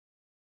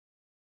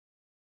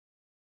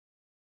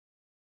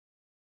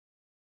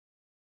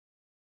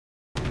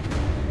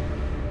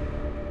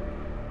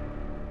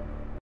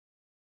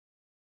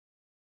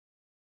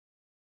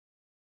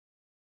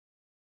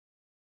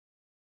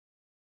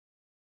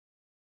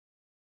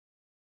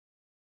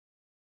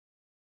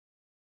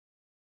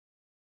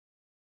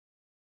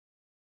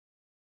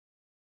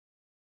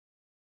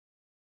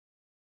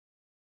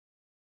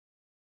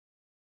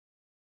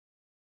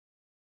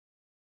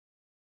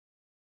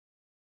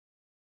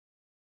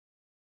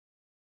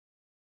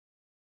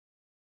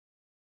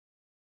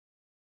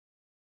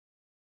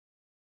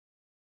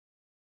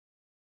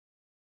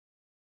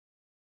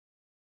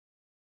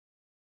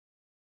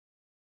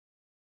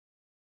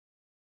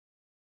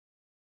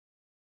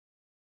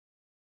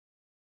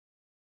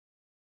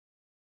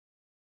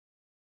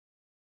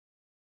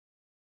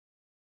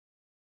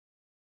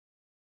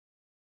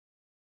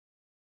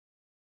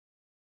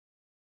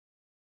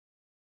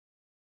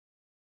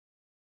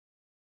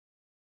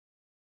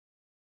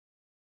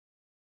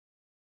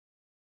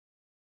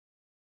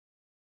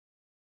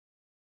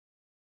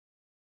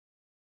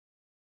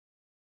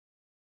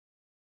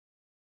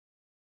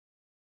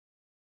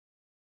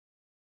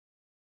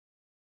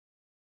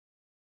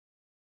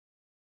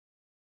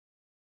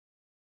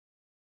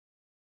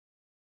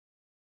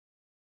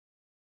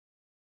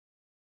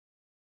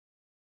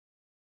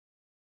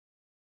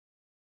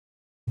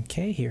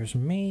Okay, here's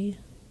me.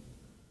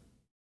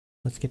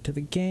 Let's get to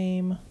the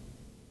game.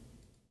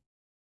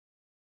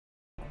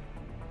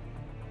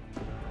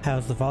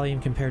 How's the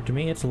volume compared to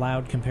me? It's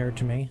loud compared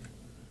to me.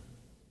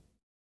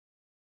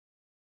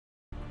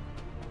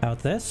 How about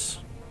this?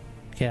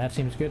 Okay, that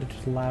seems good. It's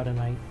just loud in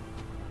my...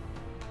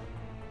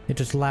 It's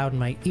just loud in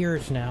my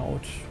ears now,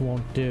 which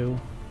won't do.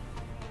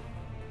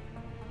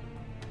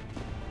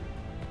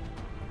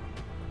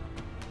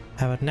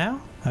 How about now?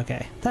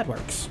 Okay, that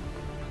works.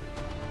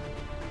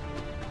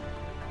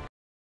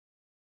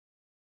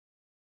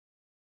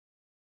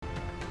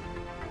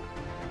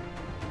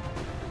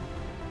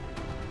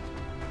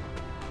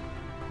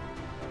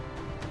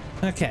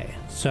 Okay,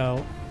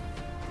 so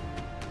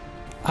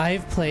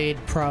I've played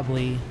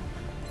probably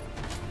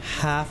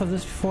half of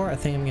this before. I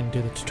think I'm gonna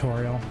do the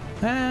tutorial.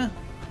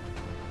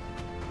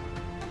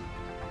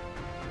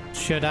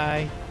 Should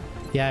I?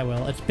 Yeah, I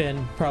will. It's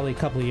been probably a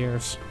couple of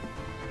years.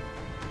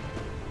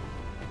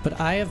 But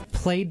I have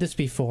played this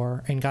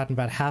before and gotten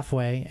about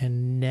halfway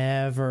and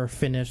never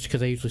finished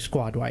because I usually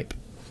squad wipe.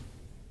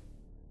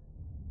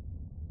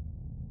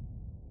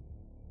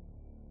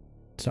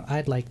 So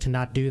I'd like to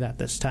not do that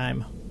this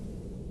time.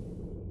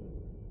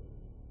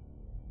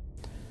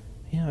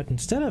 You know,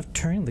 instead of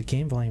turning the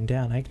game volume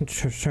down, I can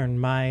turn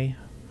my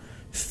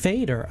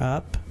fader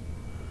up.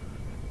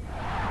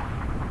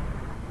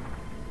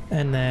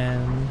 And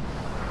then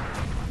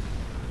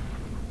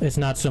it's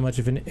not so much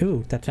of an...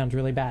 Ooh, that sounds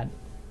really bad.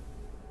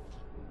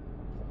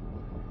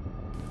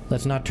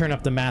 Let's not turn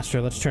up the master.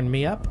 Let's turn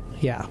me up.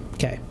 Yeah,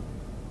 okay.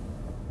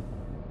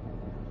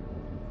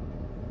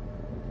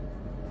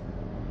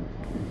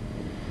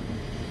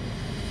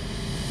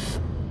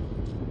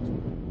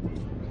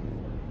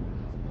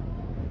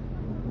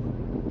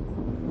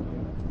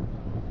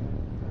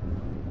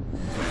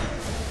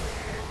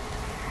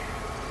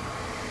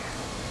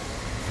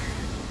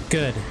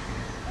 Good.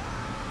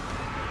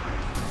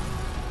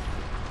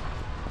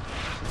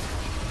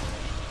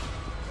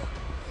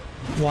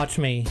 Watch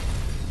me.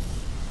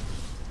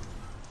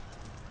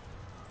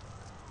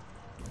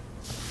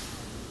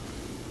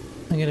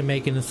 I'm gonna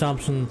make an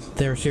assumption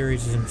their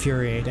series is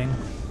infuriating.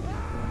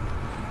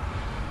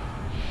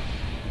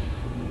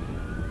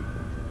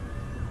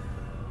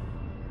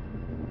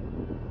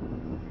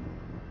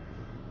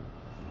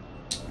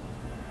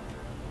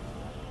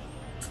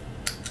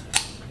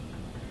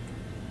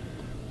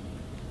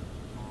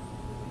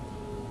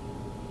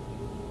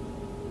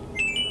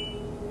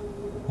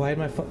 Why did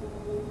my the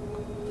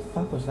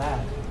fuck was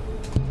that?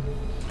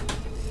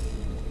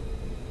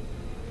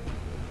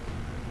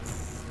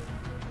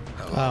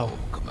 Hello,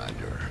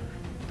 Commander.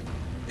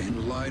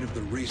 In light of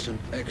the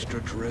recent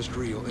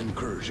extraterrestrial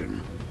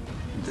incursion,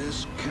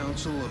 this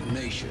Council of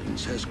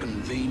Nations has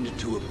convened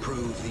to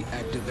approve the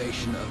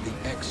activation of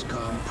the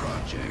XCOM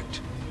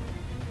project.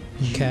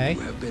 Okay. You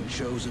have been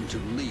chosen to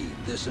lead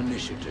this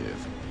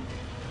initiative,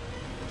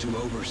 to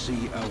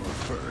oversee our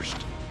first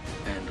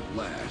and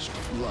last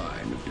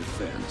line of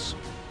defense.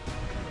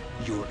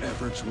 Your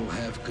efforts will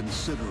have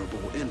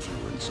considerable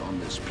influence on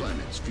this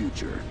planet's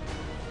future.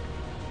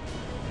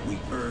 We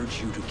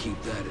urge you to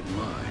keep that in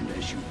mind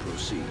as you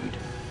proceed.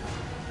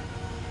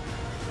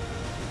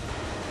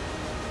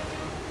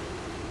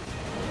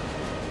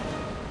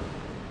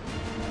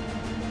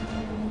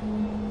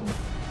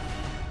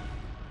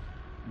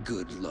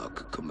 Good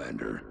luck,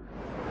 Commander.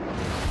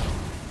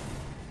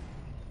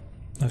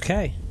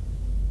 Okay.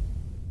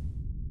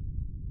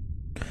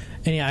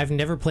 And yeah, I've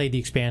never played the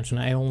expansion.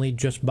 I only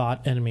just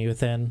bought Enemy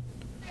Within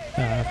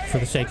for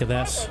the sake of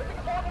this.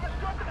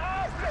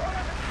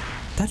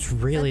 That's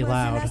really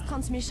loud. Last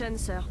transmission,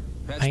 sir.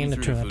 I'm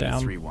gonna turn that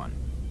down 3-1.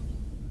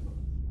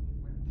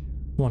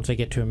 once I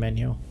get to a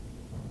menu.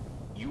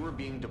 You were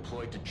being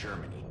deployed to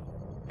Germany.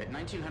 At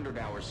 1900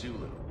 hours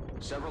Zulu,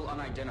 several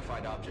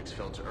unidentified objects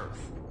fell to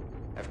Earth.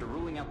 After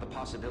ruling out the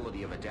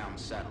possibility of a downed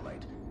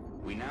satellite,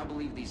 we now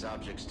believe these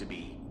objects to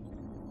be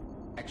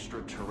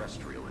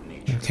extraterrestrial in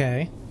nature.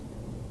 Okay.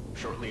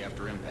 Shortly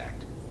after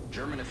impact,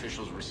 German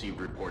officials received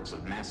reports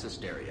of mass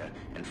hysteria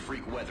and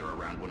freak weather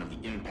around one of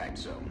the impact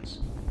zones.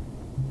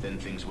 Then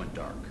things went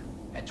dark.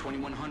 At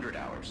 2100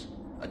 hours,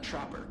 a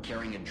chopper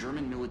carrying a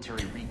German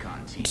military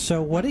recon team...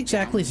 So what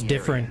exactly is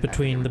different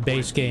between the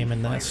base game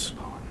and this?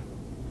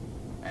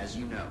 As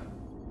you know,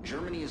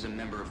 Germany is a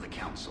member of the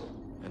Council,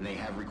 and they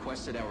have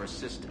requested our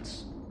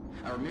assistance.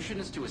 Our mission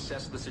is to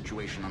assess the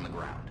situation on the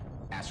ground,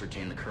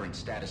 ascertain the current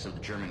status of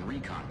the German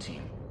recon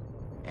team,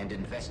 and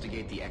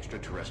investigate the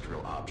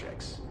extraterrestrial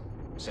objects.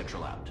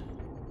 Central out.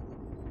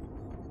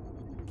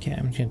 Okay,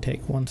 I'm just gonna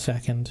take 1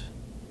 second.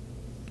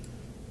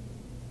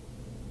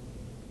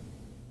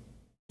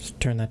 Just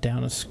turn that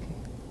down a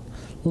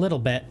little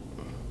bit.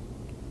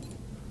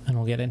 And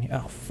we'll get in here.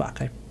 Oh,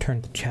 fuck, I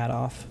turned the chat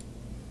off.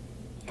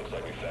 Looks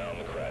like we found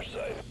the crash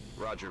site.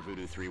 Roger,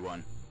 Voodoo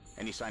 3-1.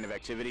 Any sign of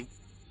activity?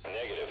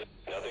 Negative.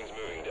 Nothing's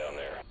moving down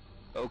there.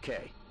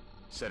 Okay.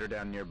 Set her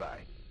down nearby.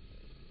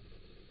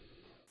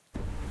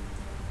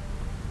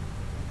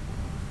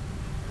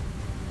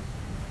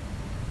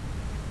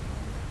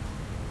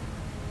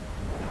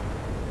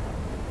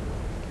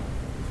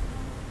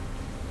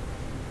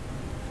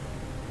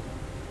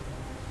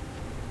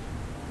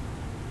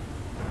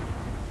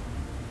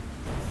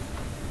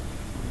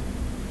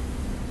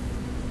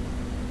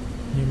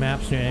 New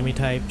maps, new enemy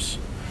types,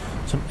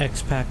 some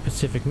X-Pac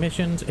Pacific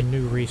missions, and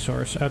new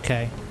resource.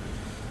 Okay.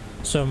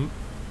 So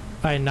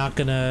I'm not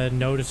gonna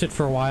notice it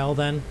for a while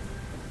then?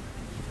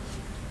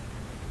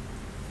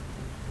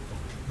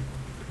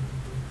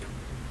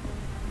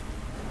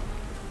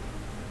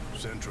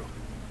 Central,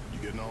 you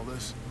getting all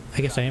this?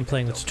 I guess I am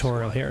playing the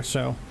tutorial here,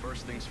 so...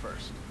 First things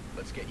first.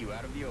 Let's get you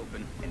out of the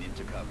open and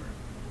into cover.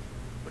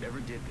 Whatever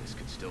did this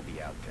could still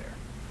be out there.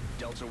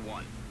 Delta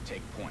 1,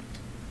 take point.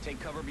 Take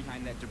cover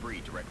behind that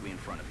debris directly in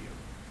front of you.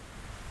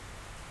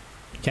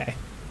 Okay.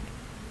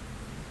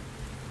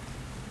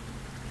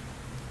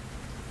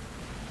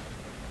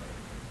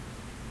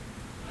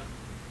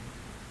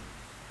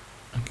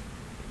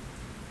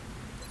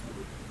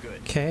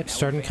 Good. Okay, it's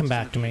starting to come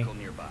back to me.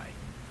 Nearby.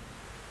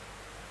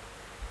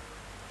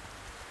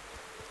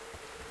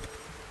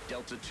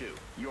 Delta 2,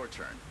 your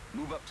turn.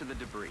 Move up to the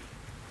debris.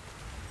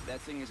 That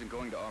thing isn't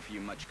going to offer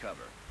you much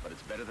cover, but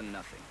it's better than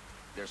nothing.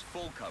 There's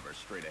full cover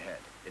straight ahead.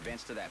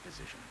 Advance to that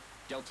position.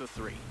 Delta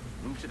 3,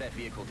 move to that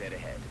vehicle dead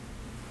ahead.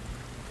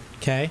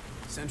 Okay.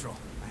 Central,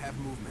 I have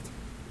movement.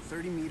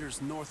 30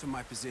 meters north of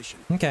my position.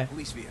 Okay.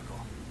 Police vehicle.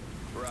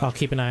 Roger. I'll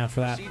keep an eye out for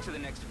that. Proceed to the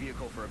next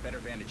vehicle for a better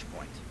vantage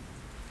point.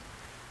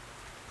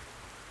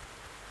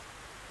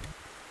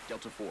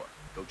 Delta 4,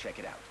 go check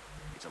it out.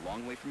 It's a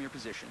long way from your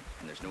position,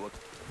 and there's no...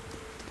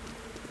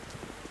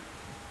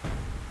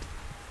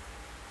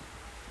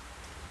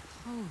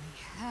 Holy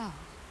hell.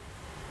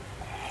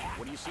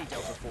 What do you see,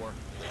 Delta 4? Oh,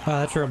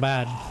 that's real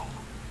bad.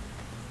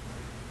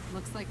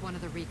 Looks like one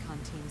of the recon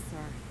teams,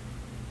 sir.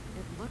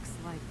 It looks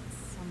like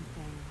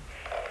something...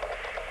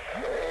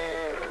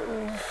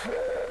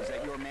 Is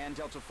that your man,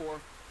 Delta 4?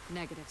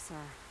 Negative, sir.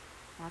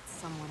 That's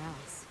someone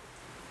else.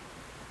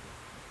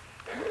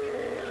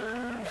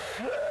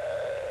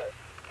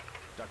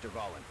 Dr.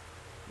 Valen,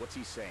 what's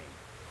he saying?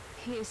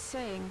 He is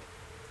saying,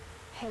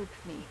 help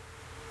me.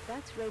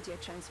 That radio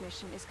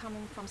transmission is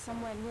coming from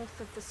somewhere north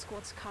of the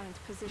squad's current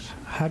position.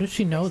 How did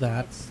she know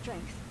that? Its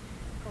strength,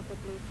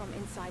 probably from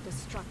inside a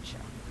structure.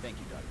 Thank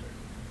you, Doctor.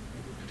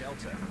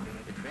 Delta,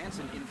 advance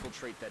and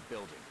infiltrate that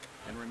building.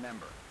 And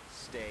remember,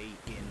 stay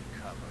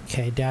in cover.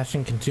 Okay,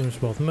 dashing consumes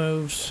both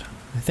moves.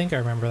 I think I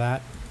remember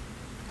that.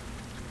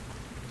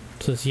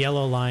 So this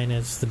yellow line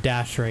is the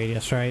dash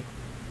radius, right?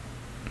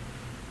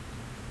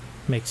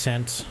 Makes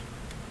sense.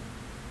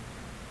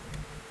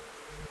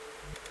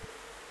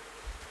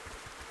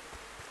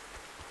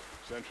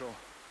 Central,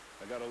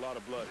 I got a lot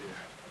of blood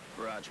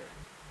here. Roger.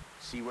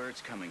 See where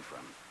it's coming from.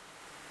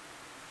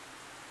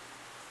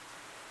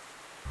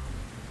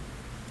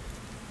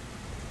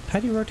 How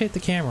do you rotate the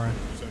camera?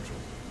 Central,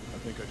 I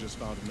think I just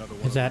found another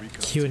one Is of that the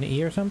recon Q and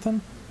E or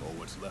something? or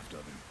what's left of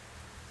him.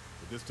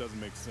 But this doesn't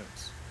make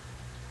sense.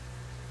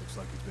 Looks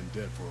like he's been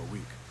dead for a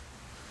week.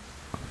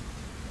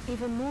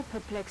 Even more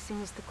perplexing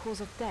is the cause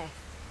of death.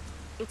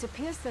 It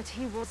appears that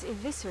he was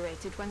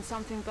eviscerated when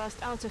something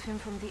burst out of him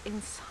from the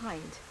inside.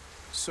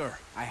 Sir,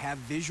 I have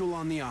visual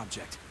on the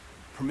object.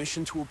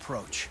 Permission to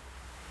approach.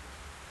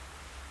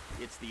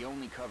 It's the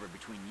only cover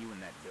between you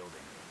and that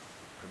building.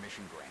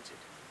 Permission granted.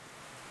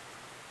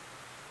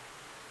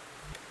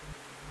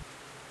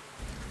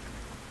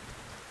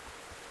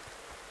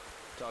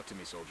 Talk to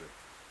me, soldier.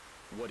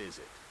 What is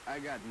it? I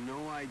got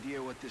no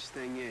idea what this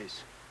thing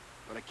is,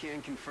 but I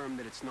can confirm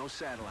that it's no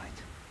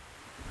satellite.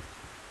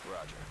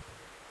 Roger.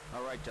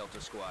 All right, Delta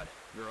Squad.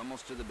 You're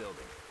almost to the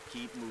building.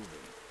 Keep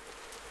moving.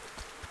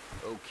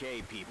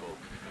 Okay, people.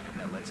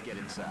 Now let's get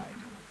inside.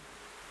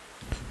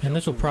 And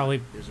this will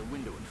probably There's a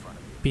window in front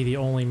of you. be the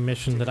only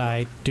mission that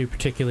I do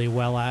particularly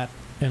well at,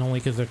 and only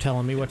because they're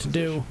telling me what to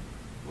do.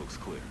 Looks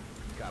clear.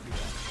 Copy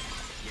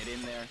that. Get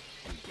in there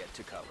and get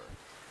to cover.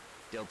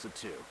 Delta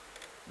 2.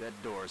 That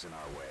door's in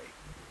our way.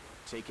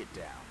 Take it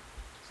down.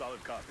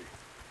 Solid copy.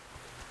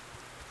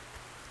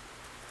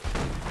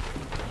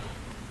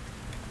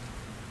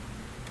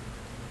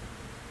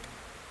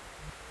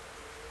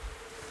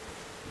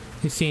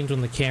 These scenes when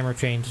the camera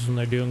changes when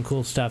they're doing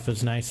cool stuff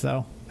is nice,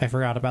 though. I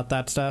forgot about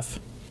that stuff.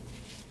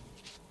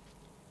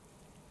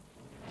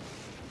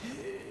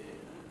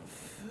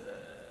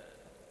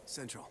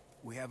 Central,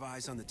 we have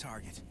eyes on the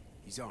target.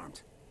 He's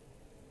armed.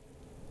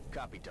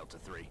 Copy, Delta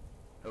 3.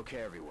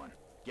 Okay, everyone.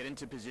 Get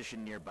into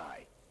position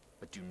nearby,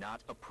 but do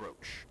not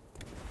approach.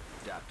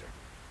 Doctor,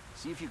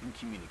 see if you can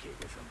communicate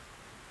with him.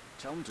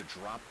 Tell him to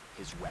drop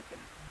his weapon.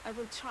 I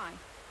will try.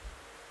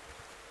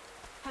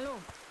 Hallo.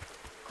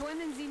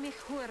 Können Sie mich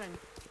hören?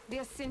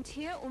 Wir sind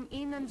hier,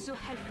 Ihnen zu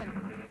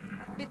helfen.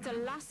 Bitte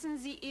lassen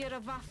Sie Ihre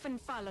Waffen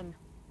fallen.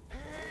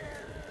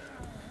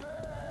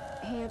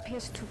 He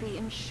appears to be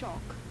in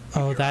shock.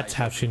 Oh, that's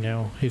how she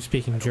knew. He was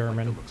speaking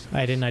German.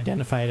 I didn't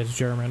identify it as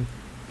German.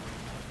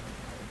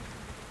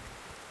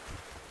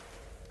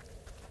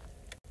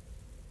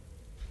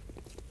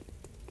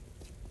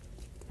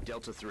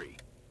 Delta 3,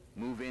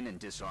 move in and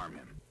disarm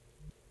him.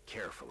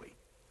 Carefully.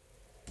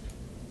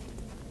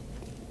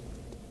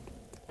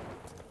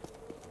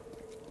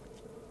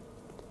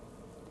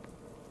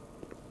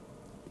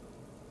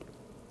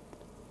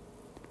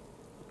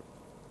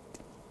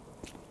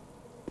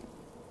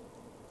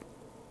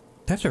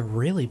 That's a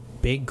really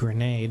big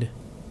grenade.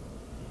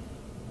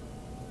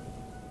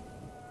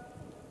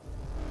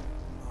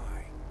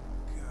 My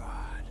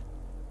God.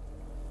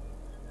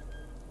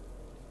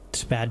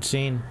 It's a bad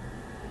scene.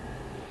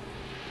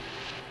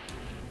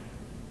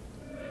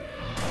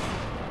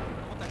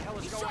 What the hell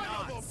is going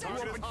on?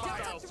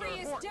 Delta 3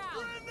 is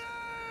down!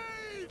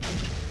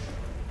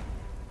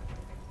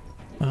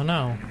 Oh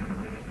no.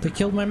 They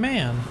killed my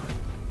man.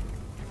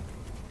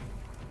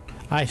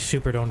 I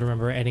super don't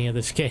remember any of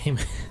this game.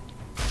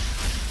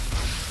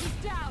 He's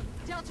down!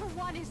 Delta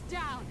 1 is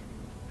down!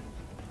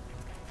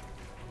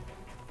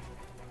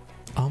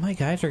 All my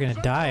guys are gonna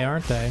die,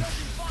 aren't they?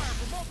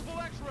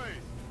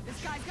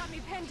 This guy's got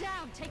me pinned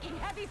down, taking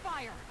heavy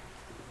fire!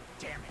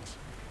 Damn it.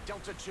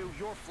 Delta 2,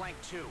 you're flank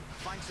 2.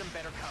 Find some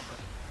better cover.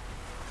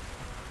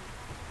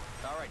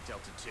 All right,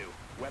 Delta 2.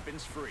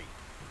 Weapons free.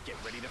 Get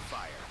ready to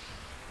fire.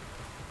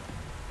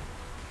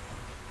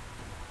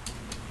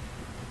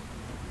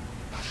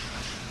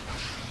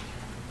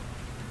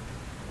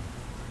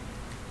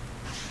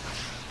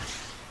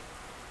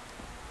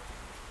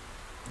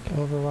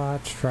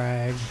 Overwatch,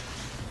 frag.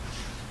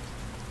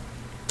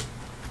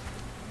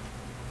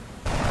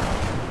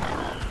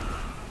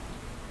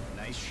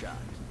 Nice shot.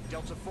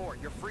 Delta 4,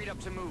 you're freed up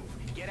to move.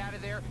 Get out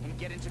of there and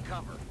get into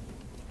cover.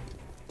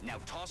 Now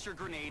toss your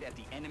grenade at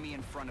the enemy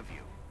in front of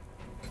you.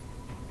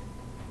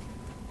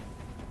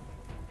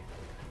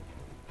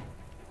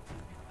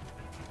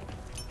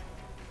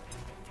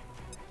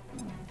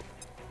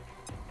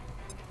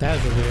 That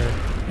was a weird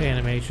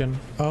animation.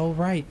 Oh,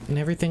 right. And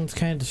everything's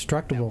kind of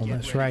destructible in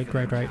this. Right.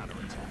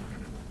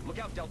 Look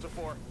out, Delta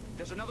 4.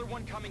 There's another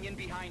one coming in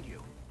behind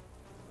you.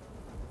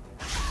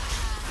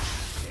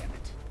 Damn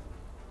it.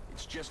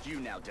 It's just you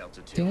now, Delta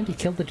 2. Dan, you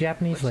killed the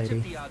Japanese Let's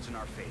lady. tip the odds in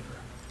our favor.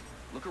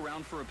 Look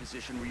around for a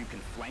position where you can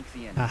flank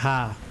the enemy.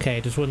 Aha. Okay,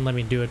 just wouldn't let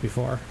me do it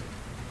before.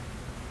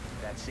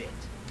 That's it.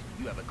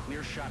 You have a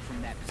clear shot from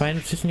that Find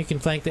a position you can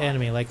flank the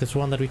enemy, like this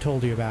one that we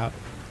told you about.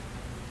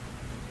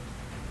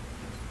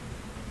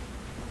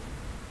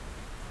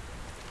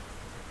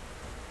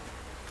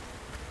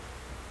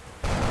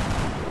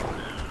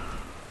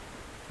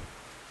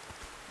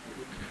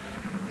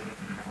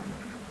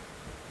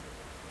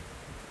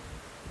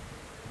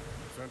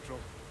 Central.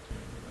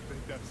 I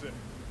think that's it.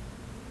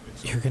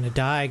 You're gonna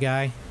die,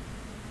 guy.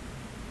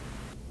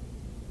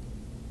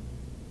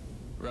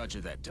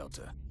 Roger that,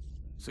 Delta.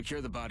 Secure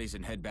the bodies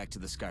and head back to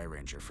the Sky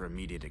Ranger for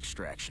immediate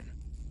extraction.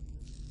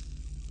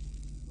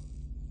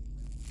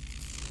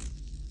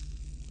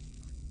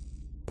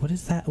 What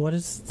is that? What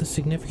is the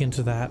significance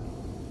of that?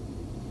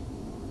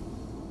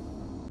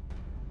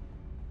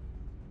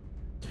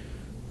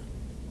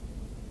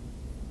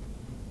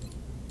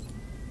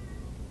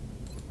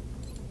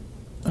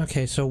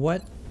 Okay, so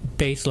what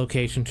base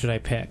location should I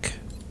pick?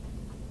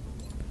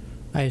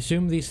 I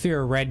assume these three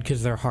are red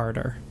because they're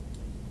harder.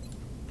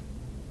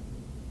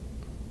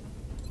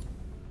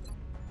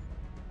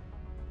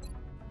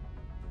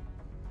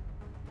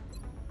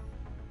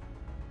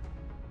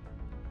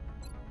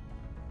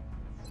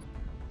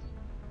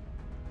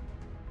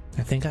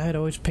 I think I'd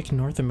always pick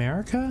North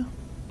America,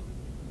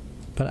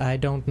 but I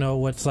don't know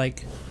what's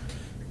like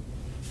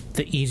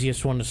the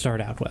easiest one to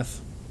start out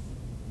with.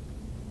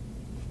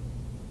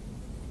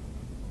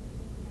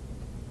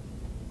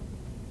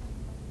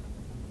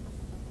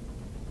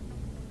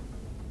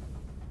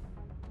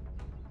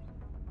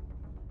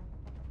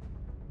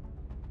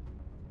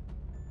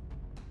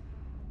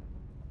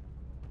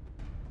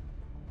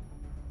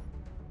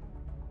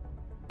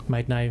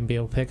 Might not even be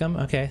able to pick them.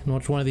 Okay, and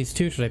which one of these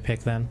two should I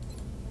pick then?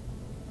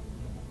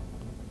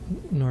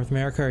 North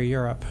America or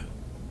Europe?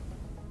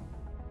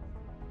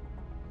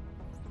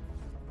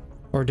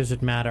 Or does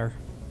it matter?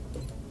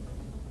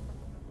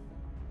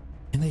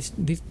 And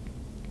these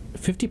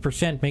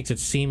 50% makes it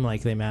seem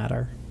like they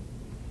matter.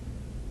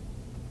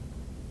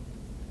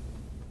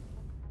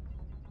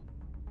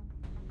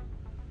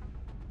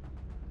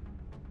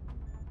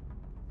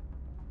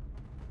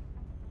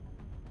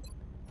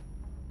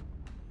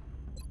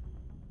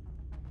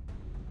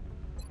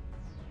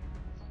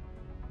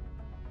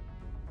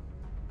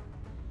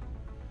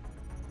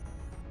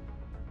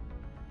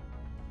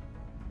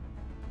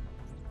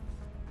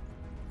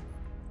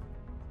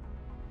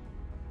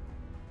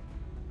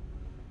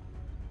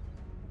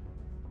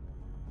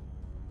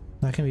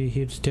 Not gonna be a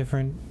huge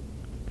difference.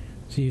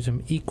 So use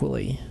them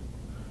equally.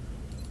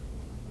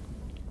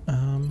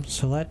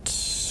 So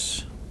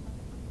let's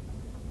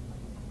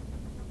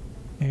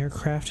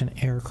aircraft and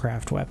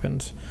aircraft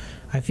weapons.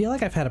 I feel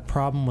like I've had a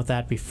problem with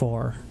that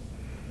before,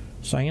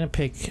 so I'm gonna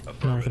pick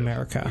North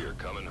America. We're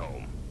coming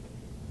home.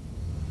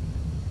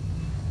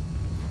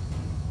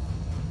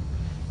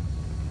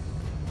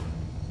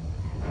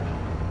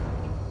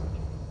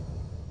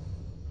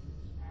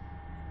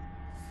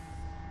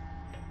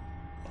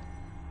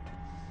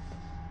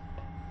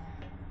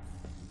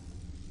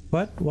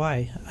 What?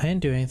 Why? I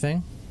didn't do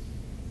anything.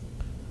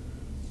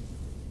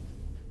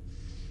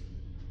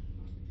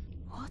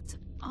 What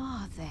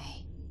are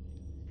they?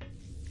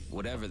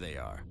 Whatever they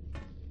are,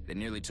 they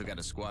nearly took out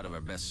a squad of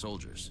our best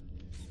soldiers.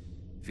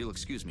 If you'll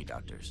excuse me,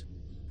 doctors.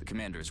 The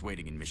commander is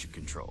waiting in mission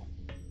control.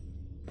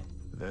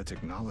 Their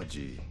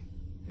technology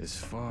is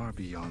far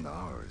beyond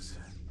ours.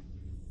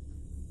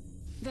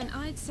 Then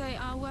I'd say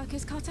our work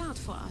is cut out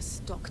for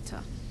us,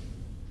 Doctor.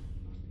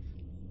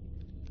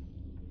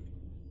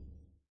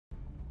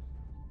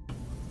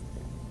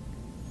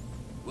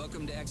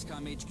 Welcome to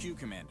XCOM HQ,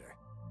 Commander.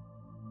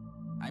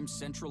 I'm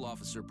Central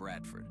Officer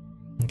Bradford.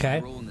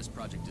 Okay. My role in this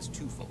project is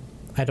twofold.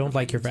 I don't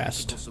like your Providing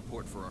vest. technical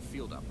support for our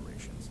field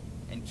operations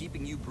and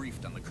keeping you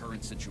briefed on the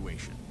current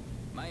situation.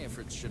 My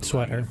efforts should allow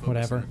Sweater, you to focus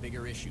whatever. on the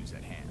bigger issues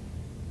at hand.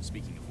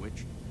 Speaking of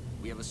which,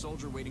 we have a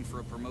soldier waiting for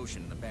a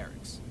promotion in the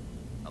barracks.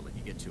 I'll let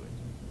you get to it.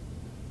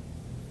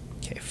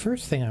 Okay,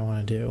 first thing I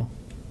want to do.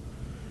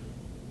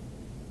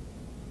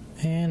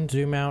 And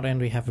zoom out, and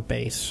we have a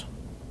base.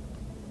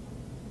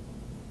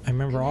 I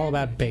remember all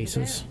about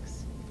bases.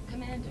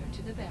 Commander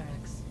to the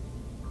barracks.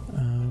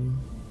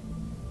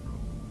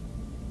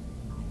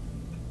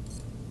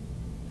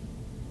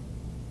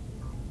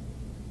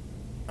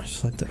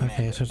 Select the,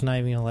 okay, so it's not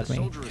even gonna let The me.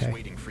 soldier Okay, is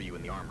waiting for you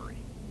in the armory,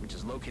 which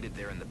is located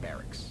there in the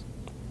barracks.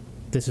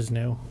 this is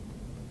new.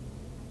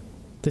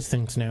 This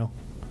thing's new.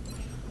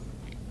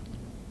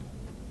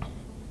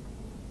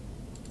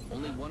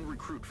 Only one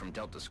recruit from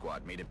Delta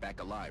Squad made it back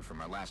alive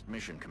from our last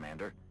mission,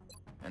 Commander.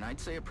 And I'd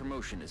say a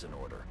promotion is in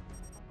order.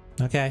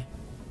 Okay.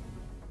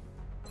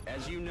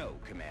 As you know,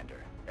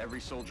 Commander, every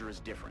soldier is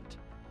different.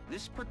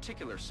 This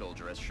particular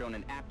soldier has shown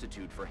an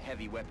aptitude for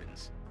heavy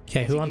weapons.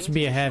 Okay, As who he wants to gains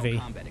be a additional heavy?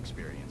 combat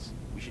experience,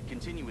 we should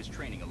continue his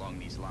training along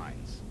these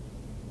lines.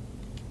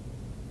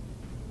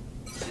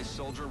 This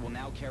soldier will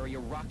now carry a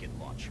rocket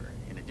launcher,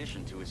 in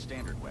addition to his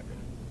standard weapon.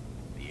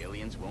 The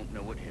aliens won't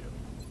know what hit him.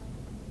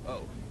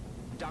 Oh,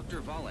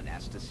 Dr. Valen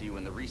asked to see you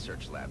in the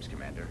research labs,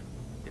 Commander.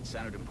 It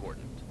sounded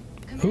important.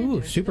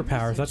 Ooh,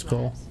 superpowers, that's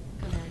cool.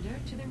 Commander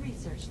to the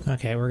research lab.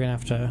 Okay, we're gonna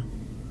have to...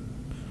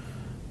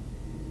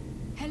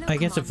 Hello, I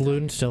guess if Commander.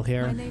 Loon's still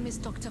here, My name is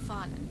Dr.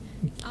 Valen.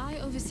 I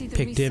oversee the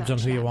pick dibs on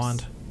research who you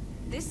labs. want.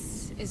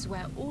 This is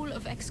where all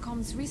of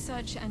XCOM's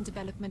research and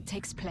development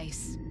takes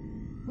place.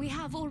 We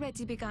have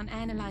already begun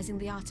analyzing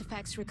the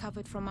artifacts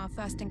recovered from our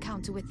first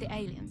encounter with the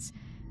aliens.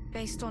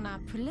 Based on our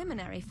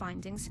preliminary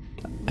findings,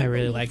 I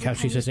really we like how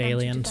she can says use them to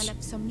aliens.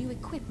 develop some new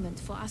equipment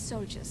for our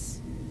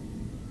soldiers.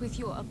 With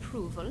your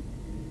approval,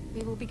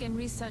 we will begin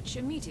research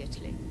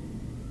immediately.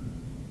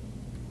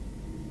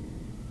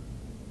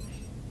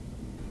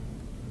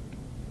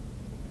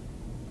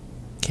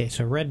 Okay,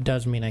 so red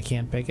does mean I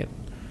can't pick it.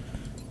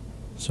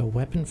 So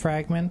weapon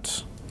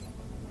fragment.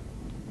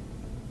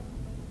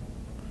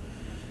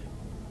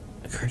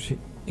 It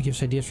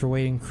gives ideas for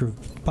weighting crew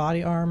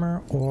body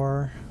armor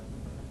or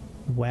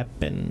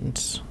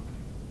weapons.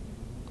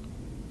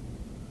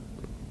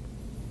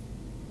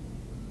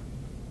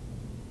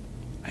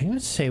 I'm gonna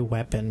say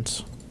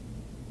weapons.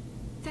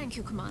 Thank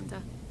you,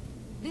 Commander.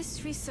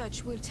 This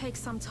research will take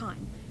some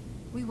time.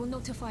 We will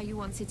notify you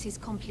once it is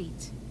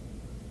complete.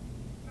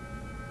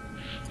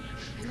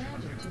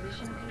 Commander to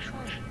mission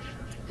control.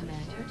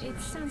 Commander to It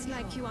sounds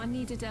like you are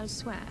needed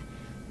elsewhere.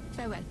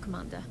 Farewell,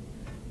 Commander.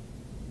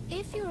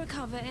 If you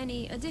recover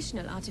any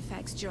additional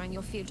artifacts during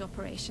your field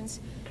operations,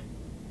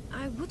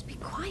 I would be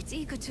quite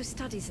eager to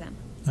study them.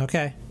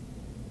 Okay.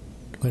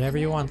 Whatever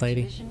you want,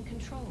 lady. mission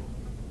control.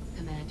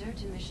 Commander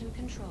to mission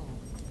control.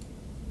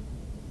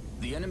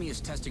 The enemy is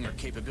testing our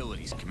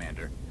capabilities,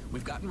 Commander.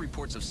 We've gotten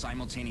reports of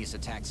simultaneous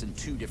attacks in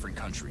 2 different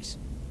countries.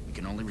 We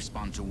can only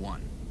respond to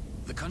one.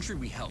 The country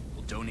we help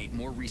will donate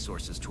more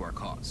resources to our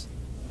cause.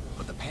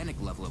 But the panic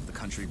level of the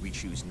country we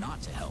choose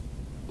not to help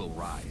will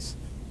rise.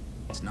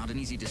 It's not an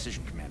easy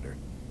decision, Commander,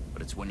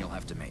 but it's one you'll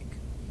have to make.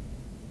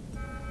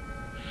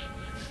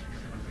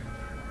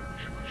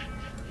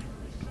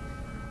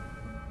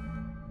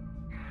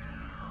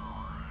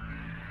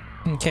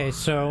 Okay,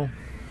 so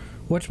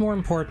what's more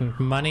important,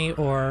 money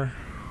or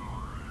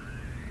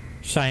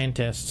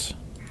scientists?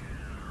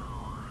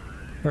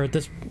 Or at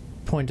this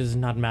point does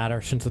not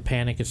matter since the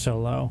panic is so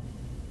low.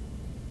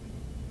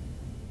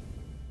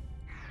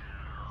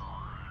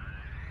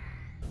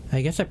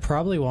 I guess I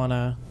probably want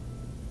to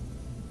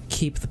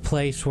keep the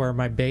place where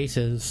my base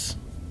is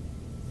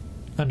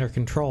under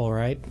control,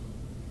 right?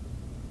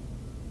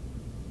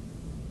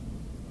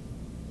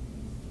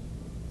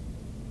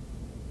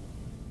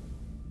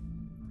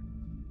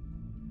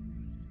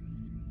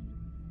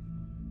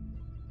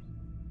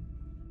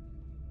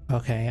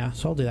 Okay, yeah,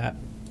 so I'll do that.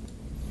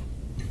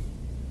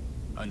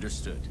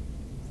 Understood.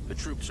 The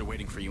troops are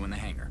waiting for you in the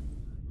hangar.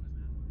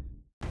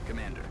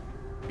 Commander,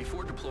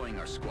 before deploying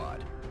our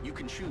squad, you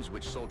can choose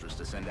which soldiers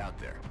to send out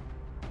there.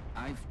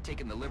 I've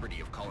taken the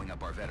liberty of calling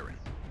up our veteran.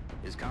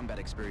 His combat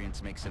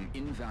experience makes him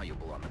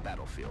invaluable on the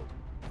battlefield.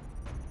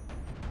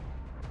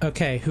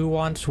 Okay, who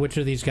wants which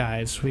of these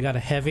guys? We got a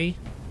heavy,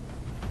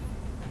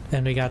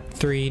 and we got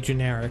 3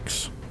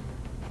 generics.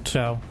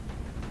 So...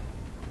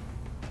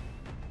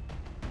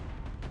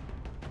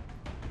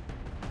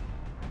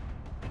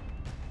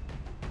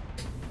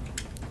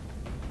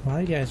 while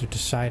you guys are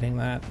deciding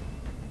that,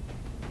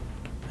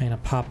 I'm gonna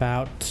pop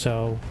out,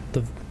 so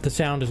the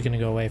sound is gonna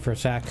go away for a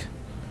sec.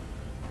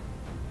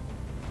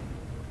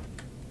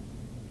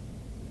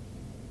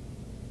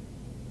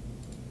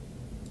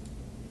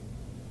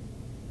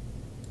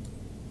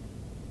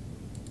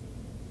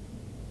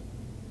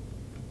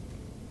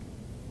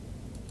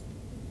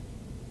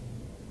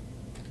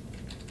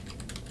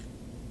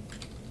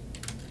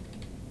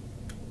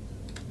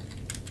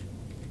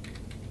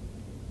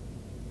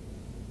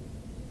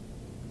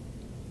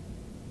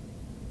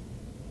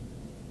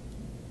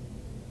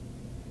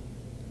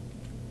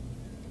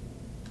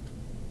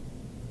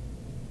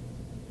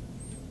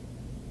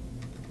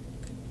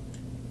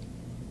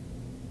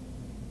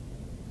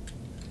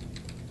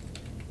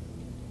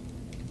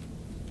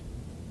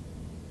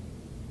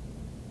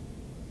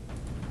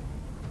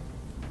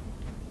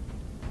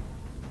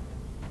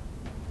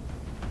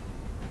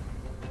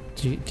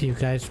 Do you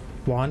guys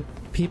want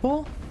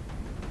people?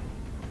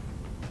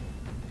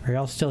 Are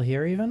y'all still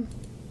here even?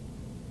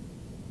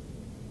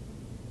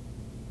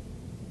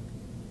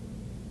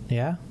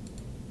 Yeah?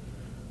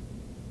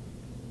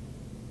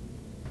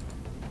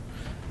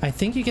 I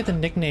think you get the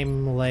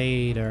nickname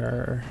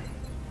later.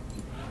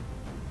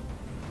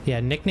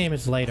 Yeah, nickname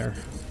is later.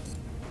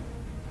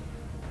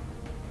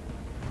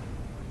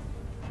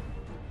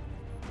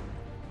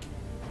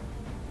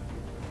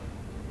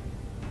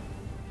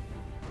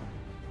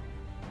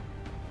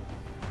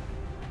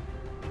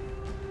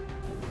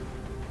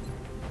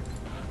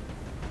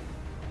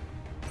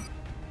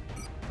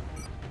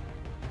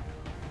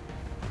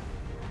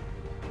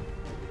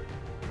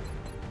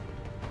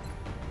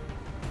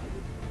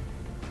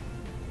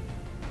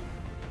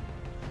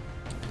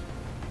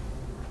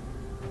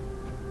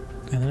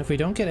 And then if we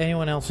don't get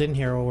anyone else in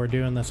here while we're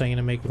doing this, I'm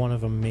gonna make one of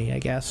them me, I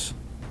guess.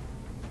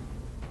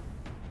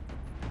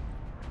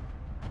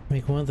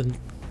 Make one of the...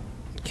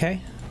 Okay.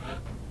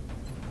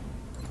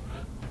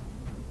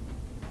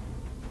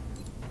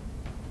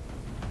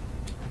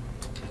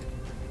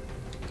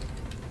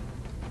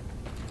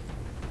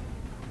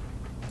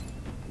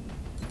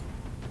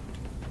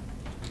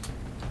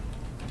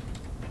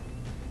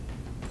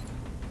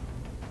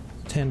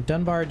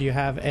 Dunbar, do you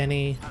have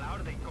any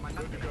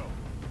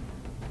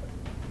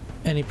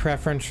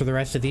preference for the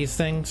rest of these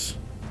things?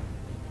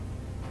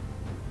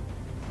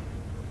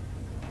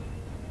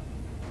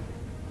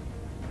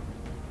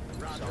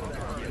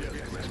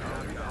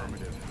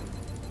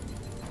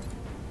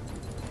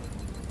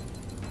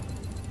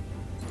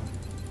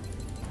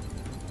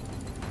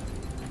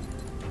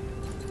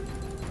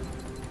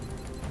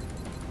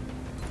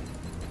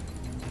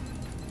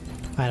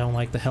 I don't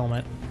like the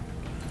helmet.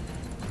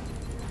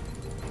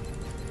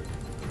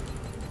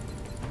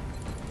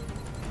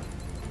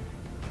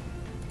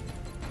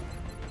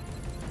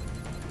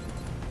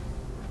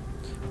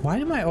 Why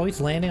am I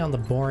always landing on the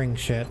boring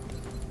shit?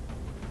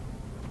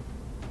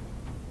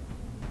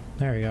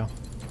 There we go.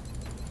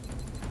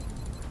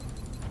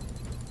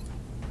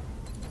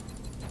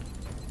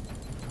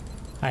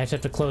 I just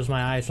have to close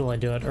my eyes while I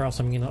do it, or else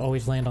I'm gonna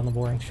always land on the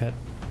boring shit.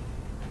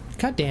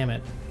 God damn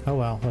it. Oh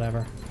well,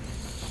 whatever.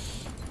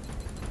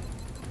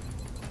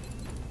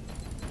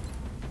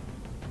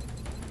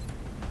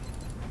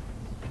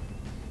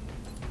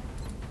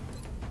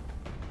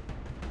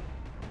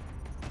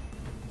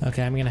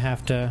 Okay, I'm gonna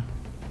have to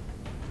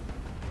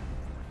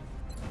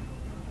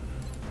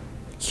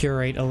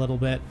curate a little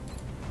bit.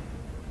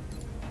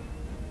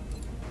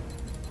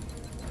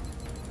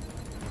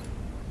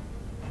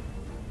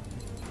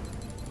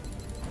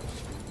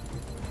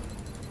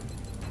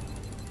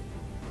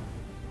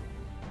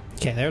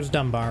 Okay, there's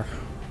Dunbar.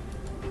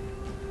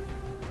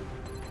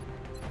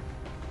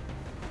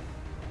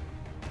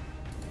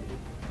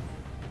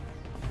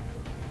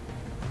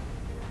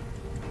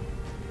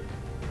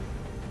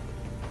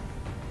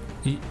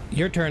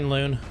 Your turn,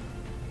 Loon.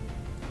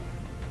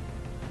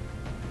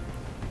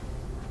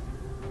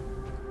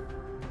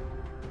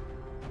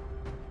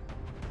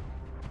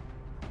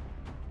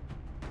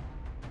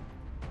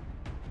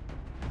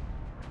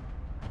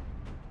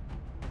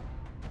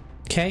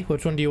 Okay,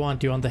 which one do you want?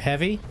 Do you want the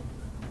heavy?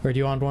 Or do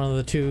you want one of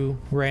the two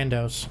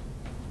randos?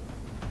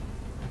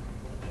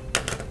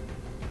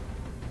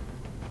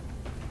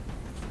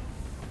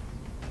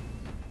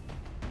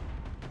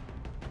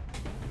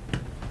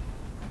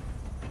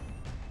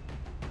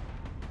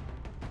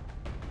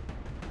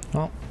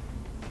 Well,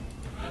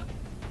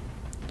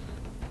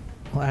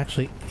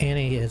 actually,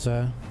 Annie is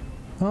a...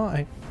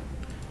 Oh,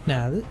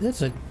 nah,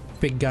 that's a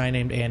big guy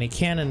named Annie.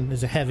 Cannon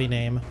is a heavy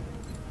name.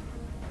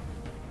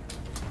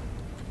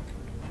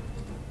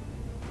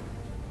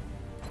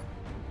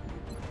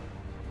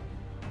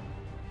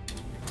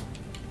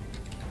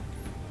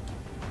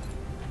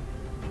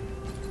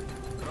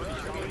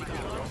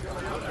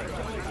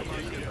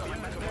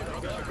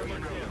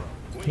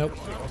 Nope.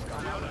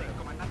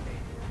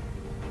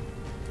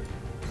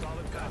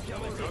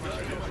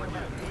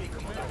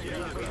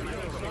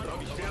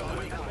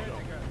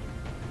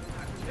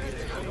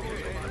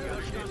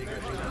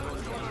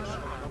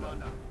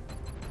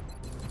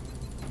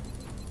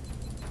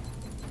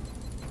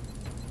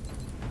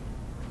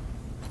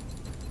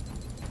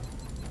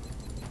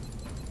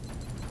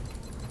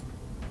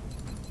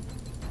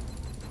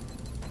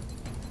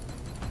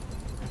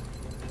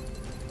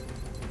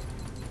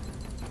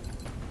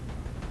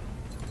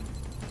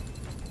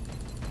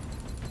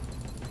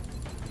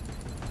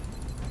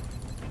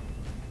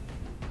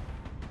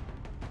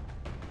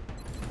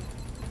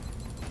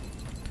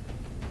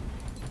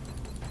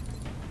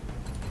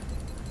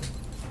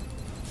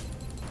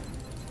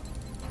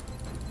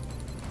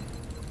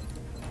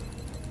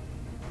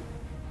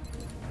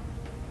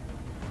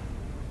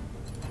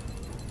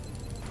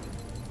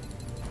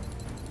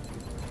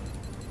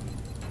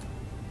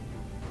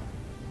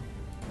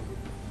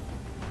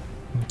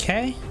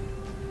 Okay.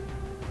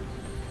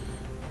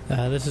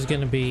 This is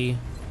going to be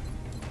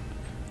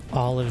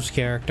Olive's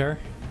character.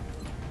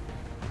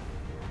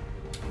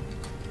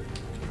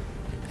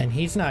 And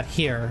he's not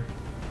here.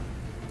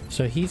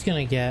 So he's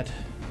gonna get...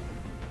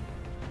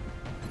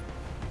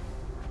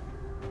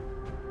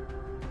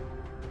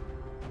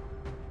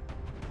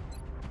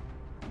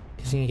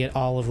 He's gonna get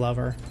Olive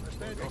Lover.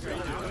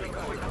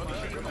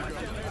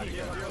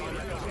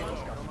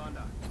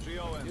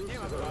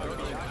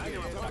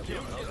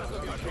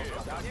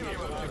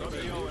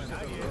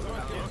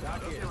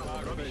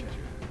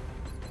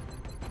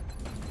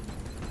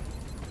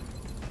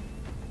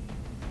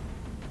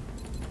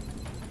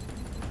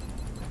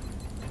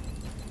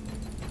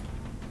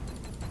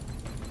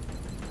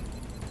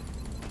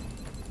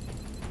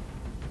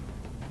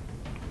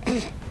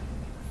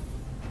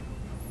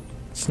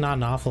 It's not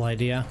an awful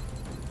idea.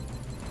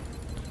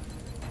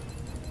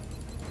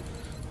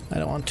 I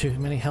don't want too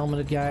many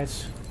helmeted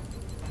guys.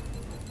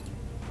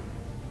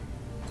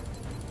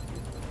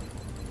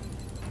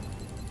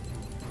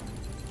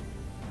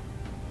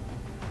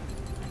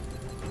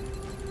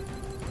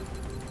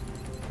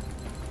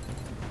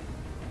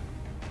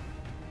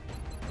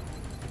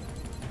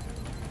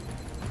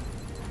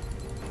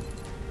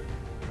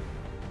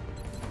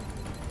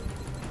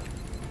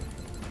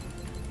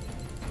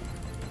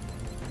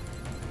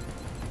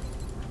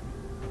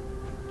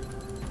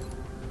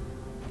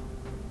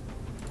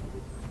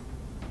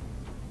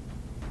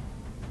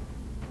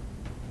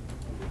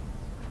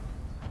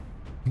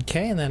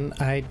 Okay, and then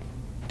I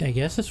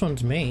guess this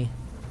one's me.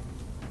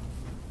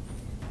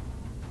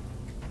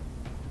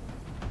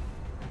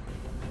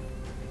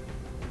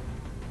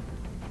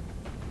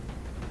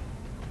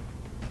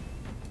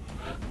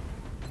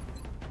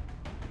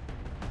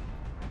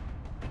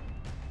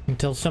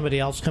 Until somebody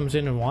else comes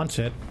in and wants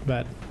it,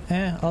 but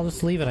I'll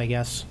just leave it, I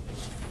guess.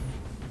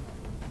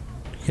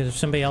 Because if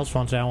somebody else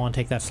wants it, I don't want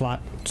to take that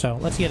slot. So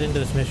let's get into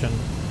this mission.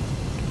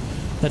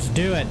 Let's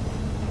do it.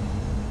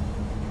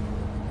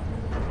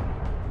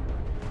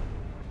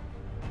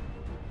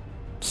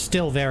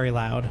 Still very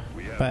loud,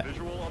 we have but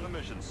visual on the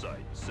mission site.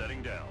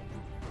 Setting down.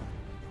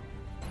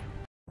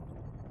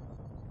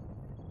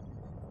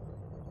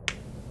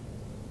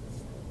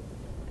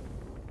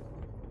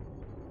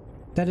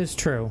 that is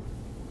true.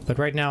 But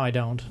right now I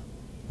don't.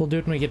 We'll do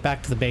it when we get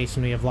back to the base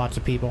and we have lots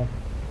of people.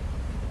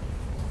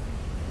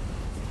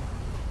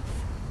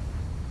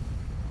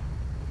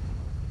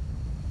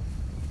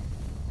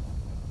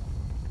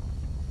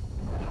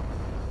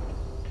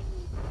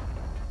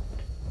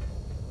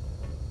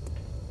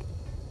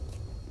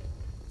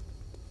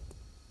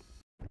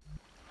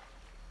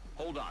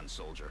 Hold on,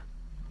 soldier.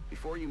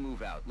 Before you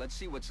move out, let's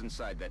see what's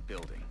inside that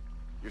building.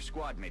 Your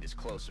squad mate is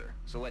closer,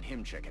 so let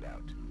him check it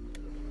out.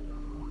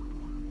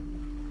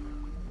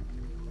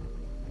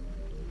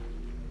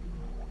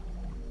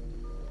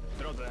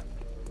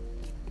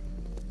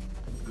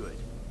 Good.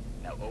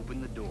 Now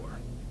open the door.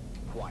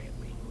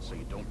 Quietly, so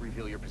you don't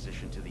reveal your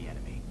position to the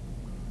enemy.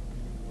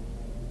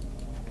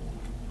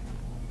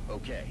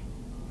 Okay.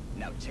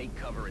 Now take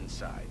cover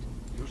inside.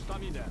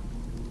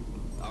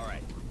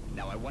 Alright.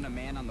 Now I want a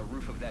man on the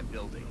roof of that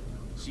building.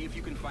 See if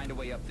you can find a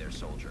way up there,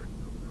 soldier.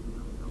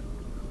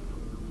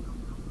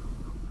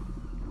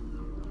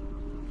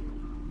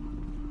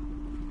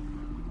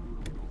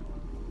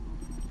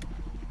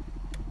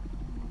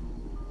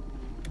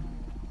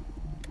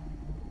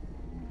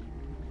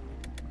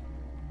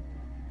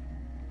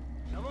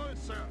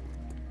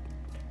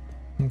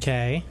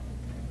 Okay.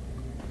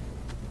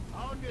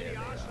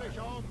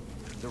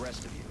 The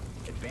rest of you,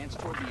 advance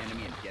toward the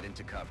enemy and get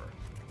into cover.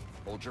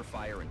 Hold your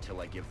fire until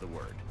I give the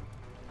word.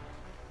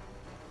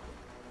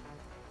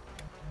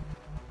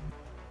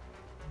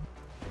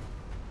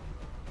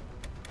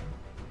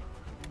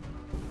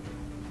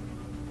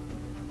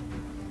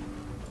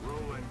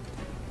 Rolling.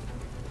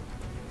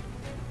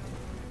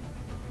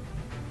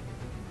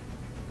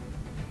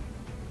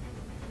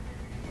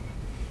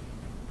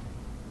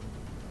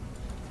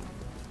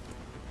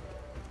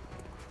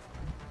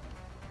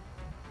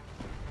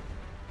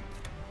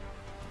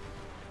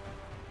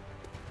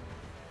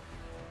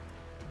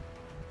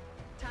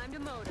 Time to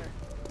motor.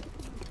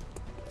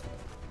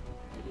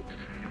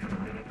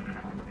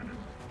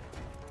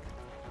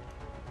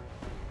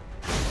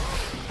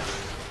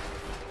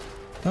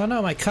 Oh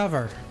no, my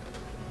cover.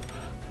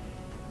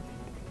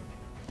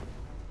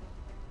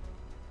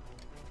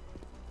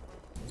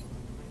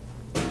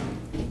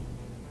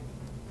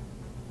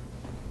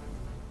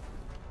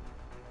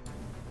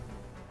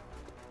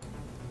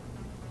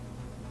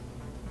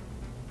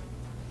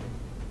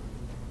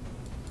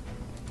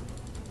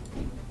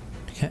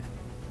 Okay.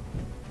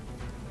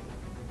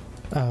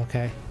 Oh,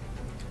 okay.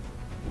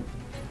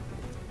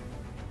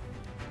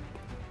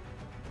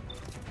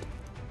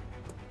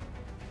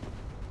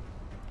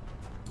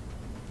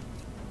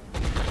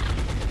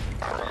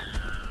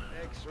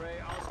 X-ray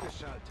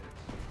ausgeschaltet.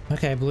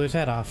 Okay, blew his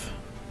head off.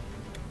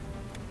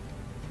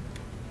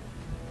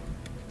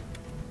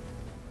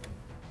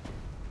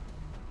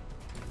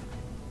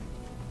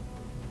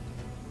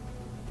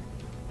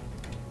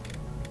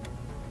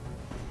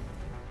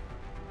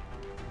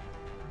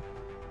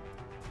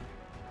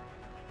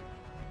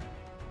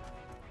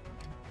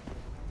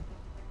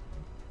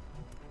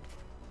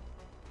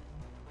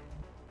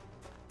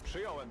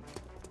 Przyjąłem.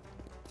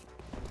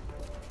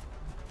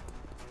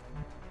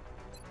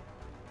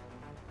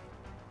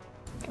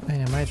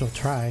 Might as well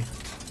try.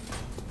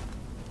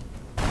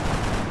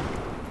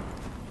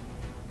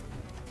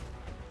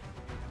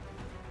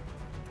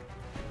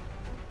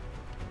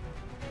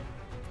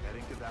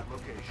 Heading to that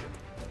location.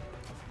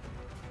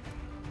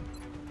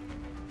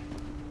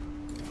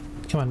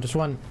 Come on, just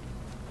one.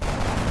 Great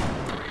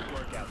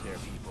work out there,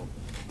 people.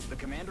 The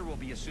commander will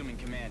be assuming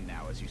command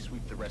now as you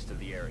sweep the rest of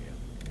the area.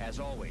 As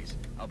always,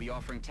 I'll be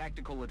offering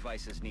tactical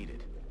advice as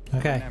needed.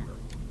 Okay. Remember,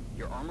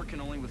 your armor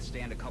can only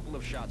withstand a couple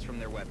of shots from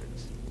their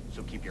weapons,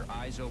 so keep your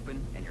eyes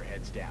open and your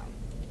heads down.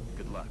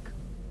 Good luck.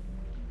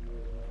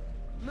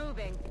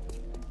 Moving.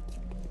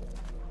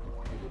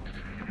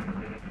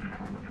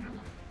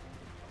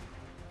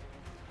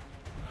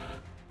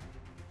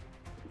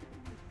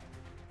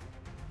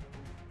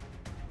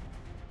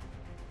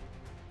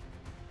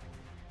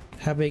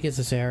 How big is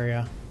this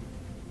area?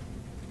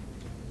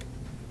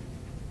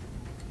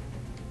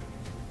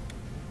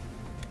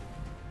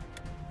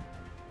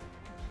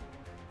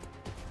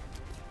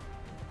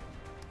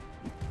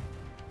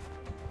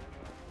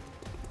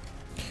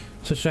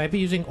 So should I be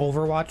using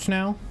Overwatch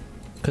now?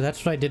 Because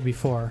that's what I did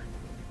before.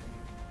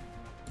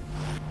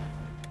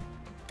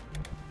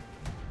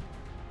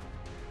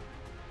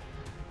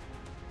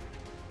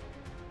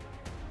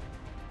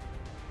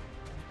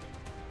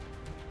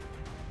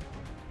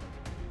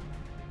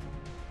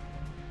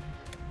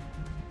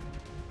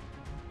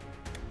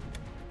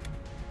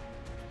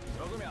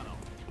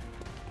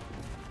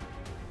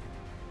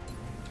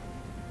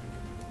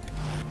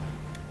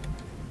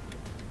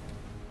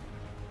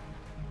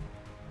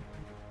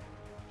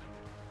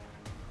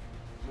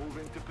 Move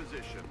into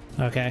position.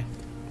 Okay.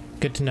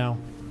 Good to know.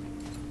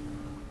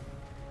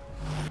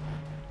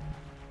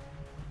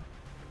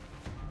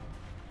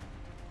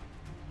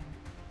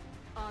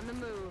 On the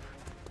move.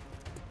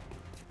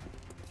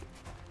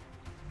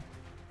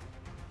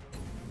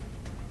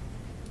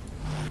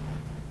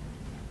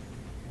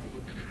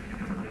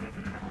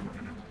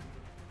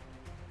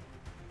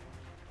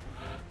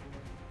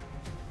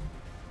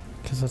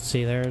 Because let's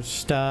see, there's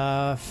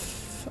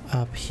stuff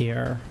up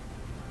here.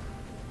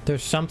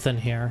 There's something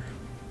here.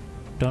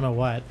 Don't know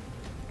what.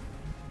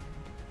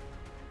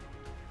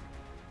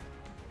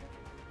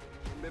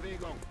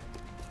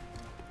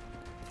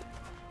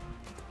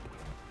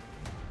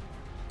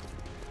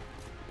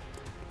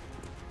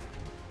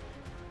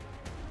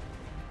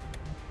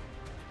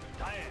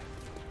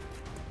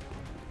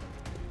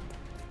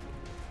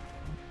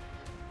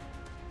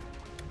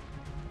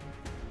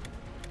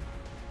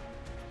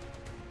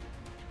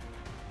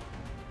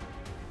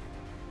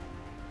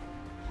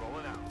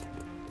 Rolling out.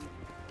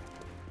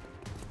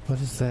 What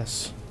is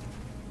this?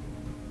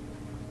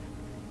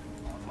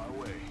 On my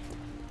way.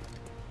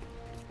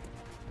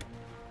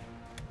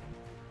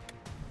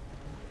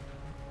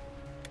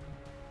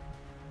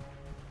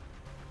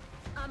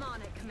 I'm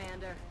on it,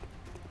 Commander.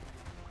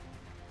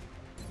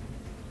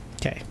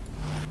 Okay.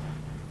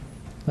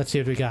 Let's see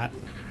what we got.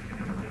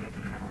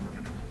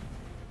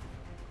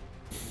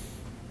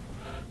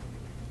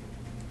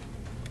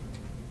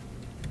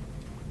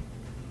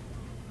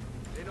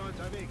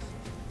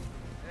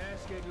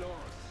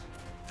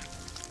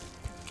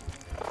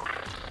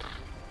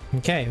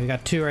 Okay, we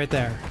got two right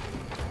there.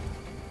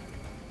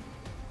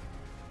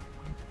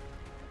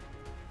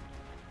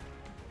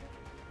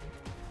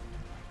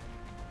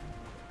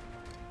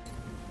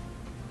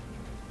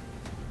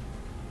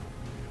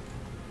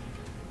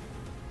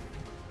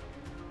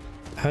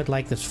 I would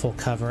like this full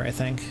cover, I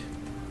think.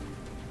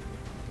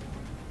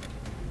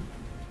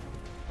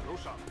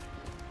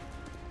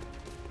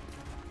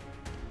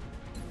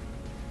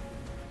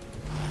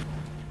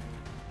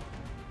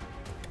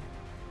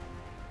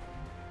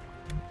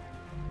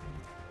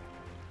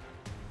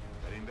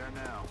 Heading there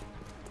now.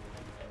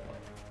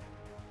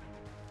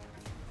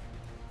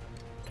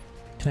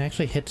 Can I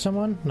actually hit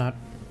someone? Not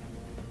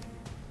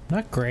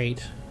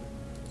great.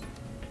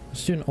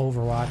 Let's do an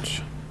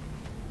Overwatch.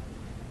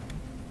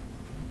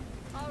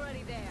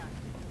 Already there.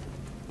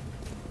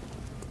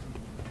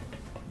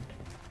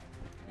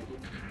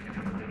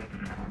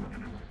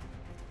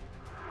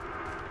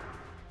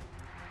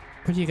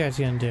 What are you guys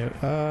gonna do?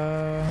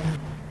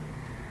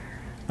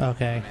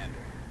 Okay. Commander,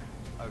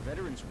 our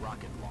veteran's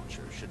rocket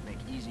launcher should make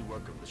easy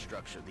work of the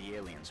structure the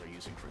aliens are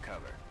using for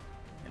cover.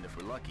 And if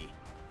we're lucky,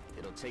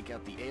 it'll take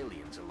out the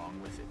aliens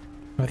along with it.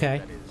 Okay.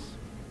 That is,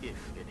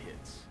 if it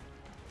hits.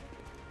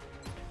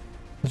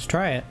 Let's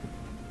try it.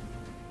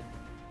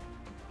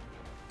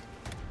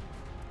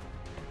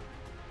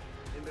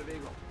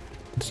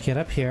 Let's get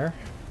up here.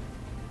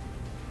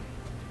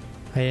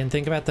 I didn't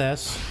think about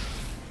this.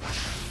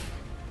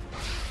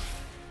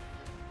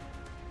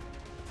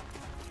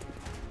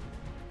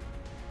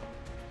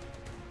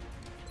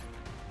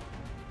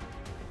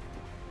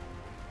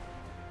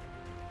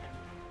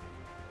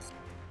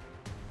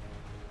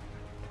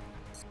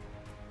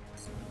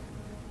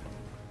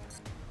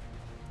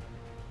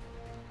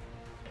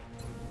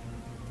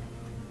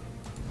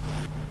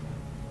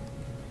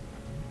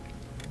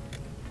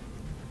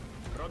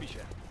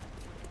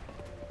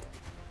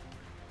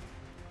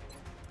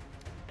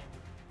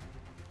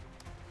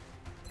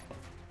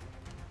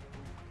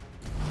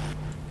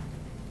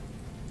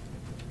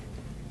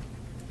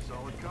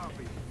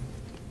 Copy.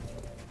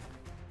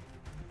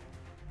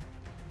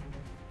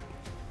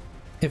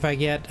 If I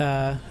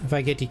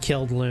get you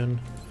killed, Loon,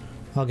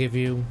 I'll give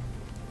you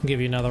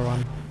another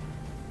one.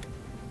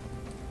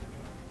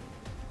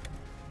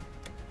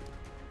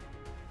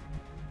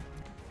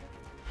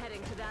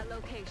 Heading to that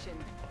location.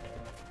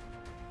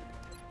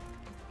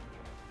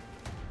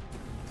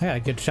 I got a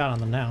good shot on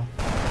them now.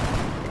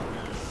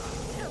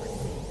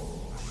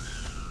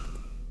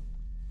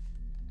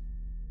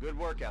 Good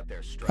work out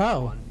there, Strike.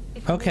 Oh,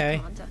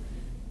 okay.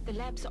 The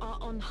labs are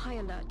on high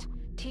alert.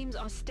 Teams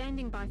are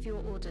standing by for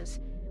your orders.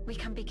 We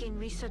can begin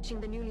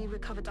researching the newly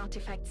recovered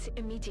artifacts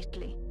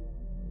immediately.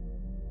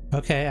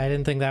 Okay, I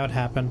didn't think that would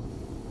happen.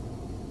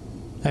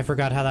 I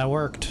forgot how that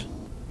worked.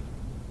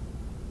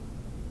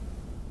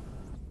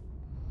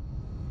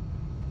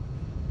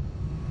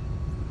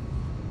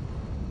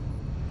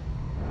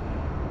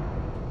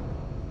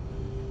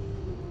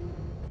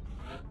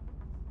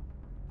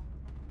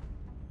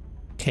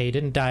 Okay, you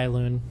didn't die,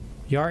 Loon.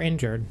 You are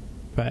injured,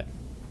 but...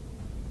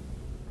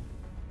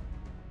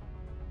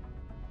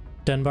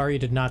 Dunbar, you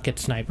did not get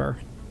Sniper.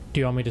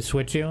 Do you want me to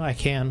switch you? I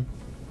can.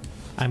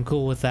 I'm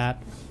cool with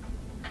that.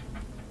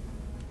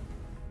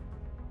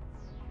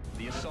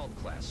 The assault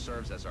class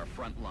serves as our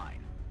front line.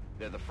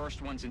 They're the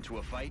first ones into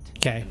a fight,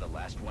 and the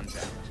last ones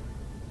out.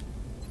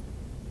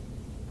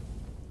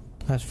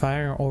 That's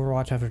firing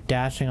Overwatch after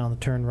dashing on the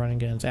turn running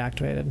gun is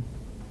activated.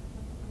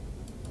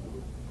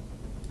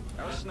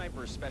 Our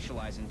snipers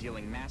specialize in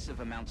dealing massive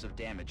amounts of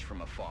damage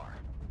from afar,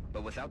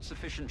 but without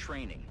sufficient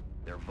training,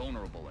 they're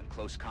vulnerable in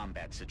close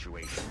combat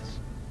situations.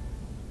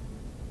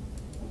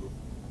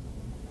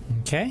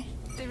 Okay.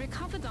 The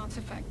recovered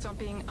artifacts are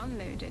being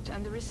unloaded,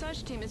 and the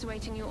research team is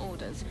waiting your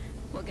orders.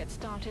 We'll get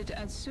started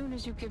as soon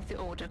as you give the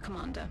order,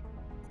 Commander.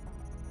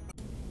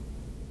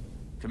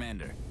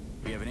 Commander,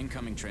 we have an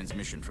incoming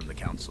transmission from the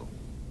Council.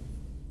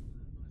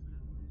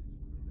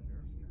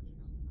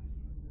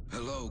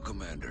 Hello,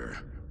 Commander.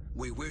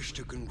 We wish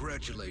to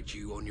congratulate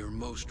you on your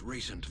most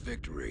recent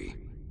victory.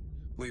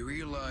 We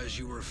realize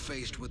you were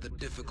faced with a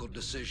difficult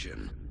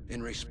decision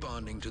in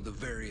responding to the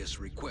various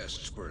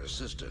requests for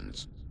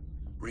assistance.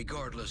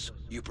 Regardless,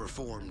 you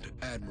performed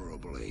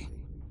admirably.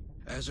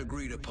 As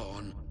agreed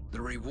upon,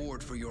 the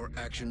reward for your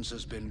actions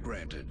has been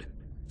granted.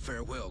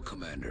 Farewell,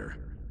 Commander.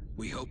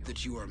 We hope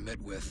that you are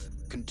met with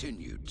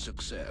continued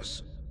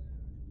success.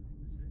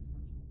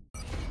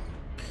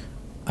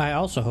 I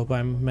also hope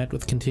I'm met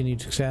with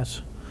continued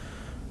success.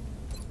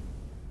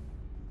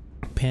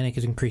 Panic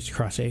is increased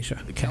across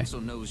Asia. The Council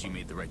knows you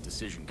made the right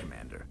decision,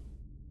 Commander.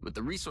 With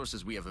the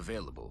resources we have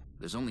available,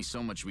 there's only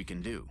so much we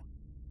can do.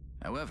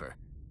 However,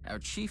 our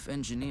chief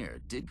engineer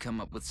did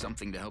come up with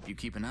something to help you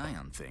keep an eye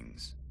on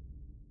things.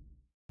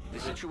 The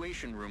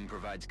Situation Room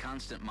provides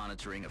constant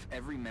monitoring of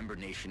every member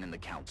nation in the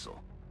Council.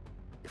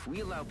 If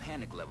we allow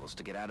panic levels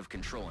to get out of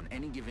control in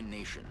any given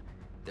nation,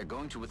 they're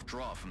going to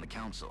withdraw from the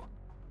Council.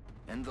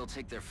 And they'll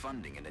take their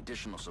funding and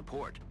additional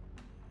support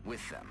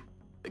with them.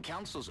 The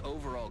Council's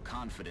overall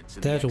confidence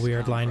in That's the a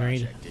weird XCOM line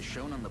read. project is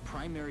shown on the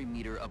primary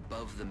meter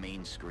above the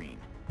main screen.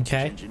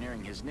 Okay. Which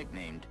engineering has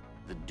nicknamed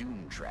the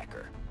Doom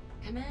Tracker.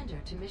 Commander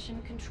to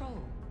Mission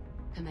Control.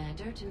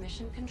 Commander to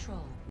Mission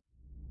Control.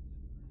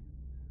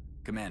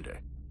 Commander,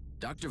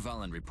 Dr.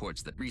 Valen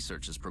reports that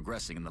research is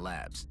progressing in the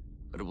labs,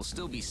 but it will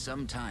still be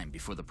some time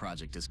before the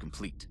project is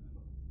complete.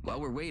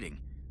 While we're waiting,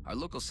 our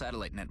local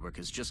satellite network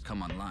has just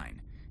come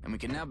online, and we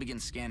can now begin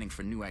scanning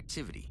for new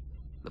activity.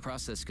 The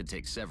process could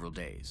take several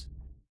days.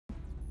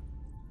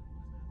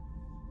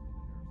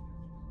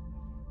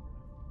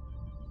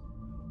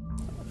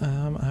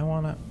 I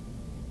wanna...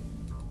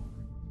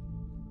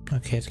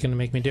 Okay, it's gonna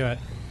make me do it.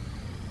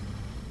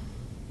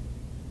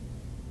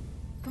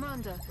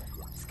 Commander,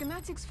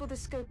 schematics for the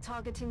scope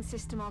targeting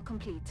system are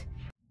complete.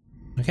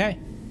 Okay.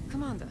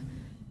 Commander,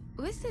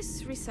 with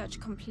this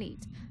research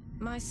complete,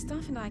 my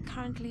staff and I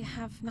currently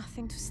have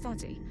nothing to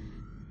study.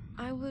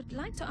 I would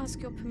like to ask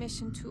your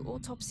permission to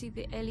autopsy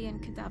the alien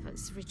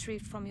cadavers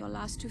retrieved from your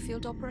last two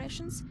field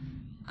operations.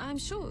 I'm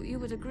sure you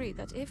would agree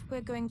that if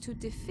we're going to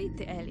defeat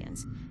the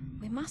aliens,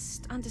 we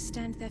must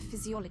understand their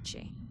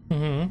physiology.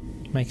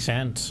 Mm-hmm. Makes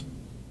sense.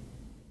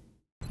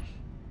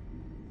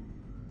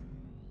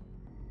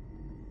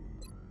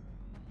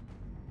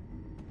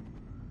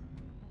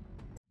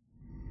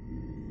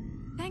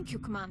 Thank you,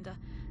 Commander.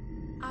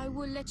 I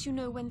will let you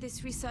know when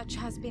this research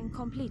has been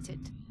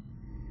completed.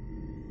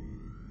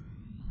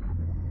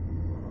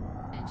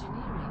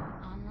 Engineering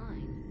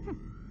online.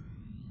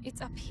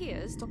 It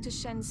appears Dr.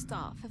 Shen's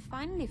staff have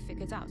finally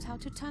figured out how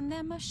to turn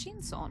their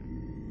machines on.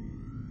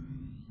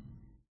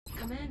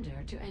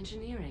 Commander to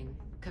Engineering.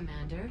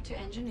 Commander to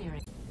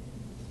Engineering.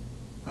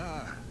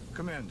 Ah,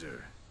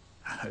 Commander.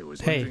 I was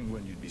Hey. wondering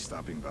when you'd be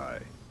stopping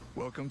by.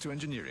 Welcome to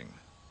Engineering.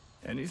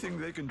 Anything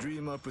they can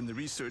dream up in the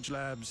research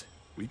labs,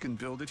 we can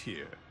build it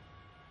here.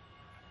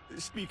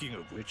 Speaking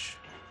of which,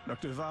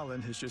 Dr.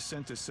 Valen has just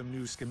sent us some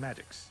new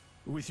schematics.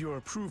 With your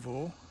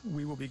approval,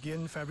 we will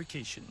begin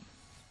fabrication.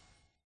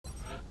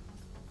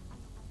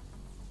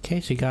 Okay,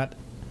 so you got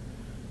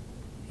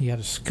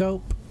a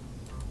scope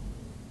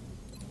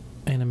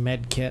And a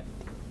med kit.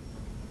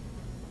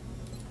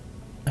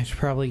 I should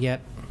probably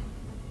get...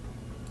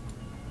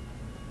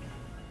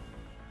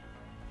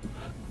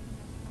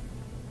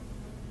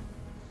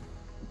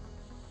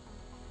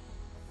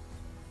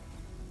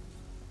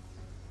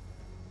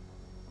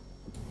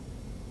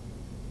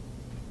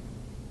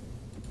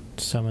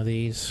 some of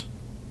these.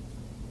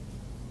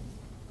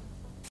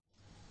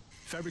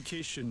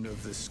 Fabrication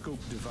of the scope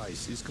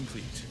device is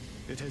complete.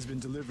 It has been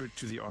delivered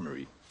to the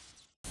armory.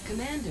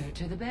 Commander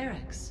to the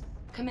barracks.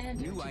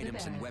 Commander New to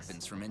items the and barracks.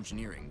 weapons from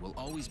engineering will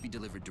always be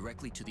delivered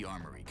directly to the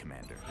armory,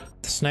 Commander.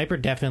 The sniper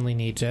definitely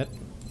needs it.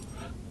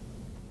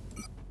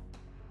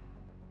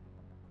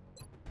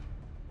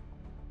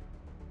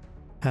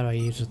 How do I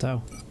use it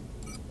though?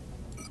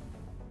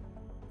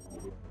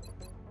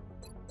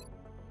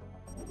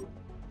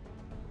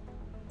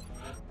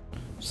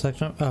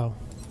 Select, oh,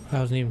 I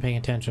wasn't even paying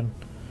attention.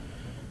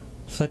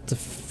 Select the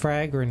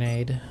frag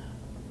grenade.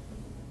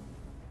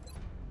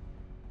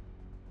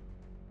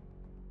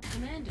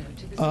 Commander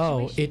to the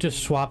Oh, situation it just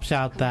swaps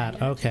out that.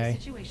 Commander to the Okay.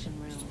 situation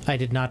room. I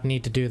did not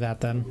need to do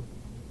that then.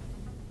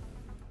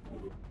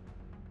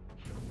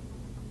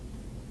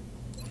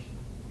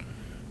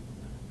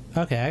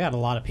 Okay, I got a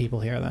lot of people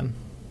here then.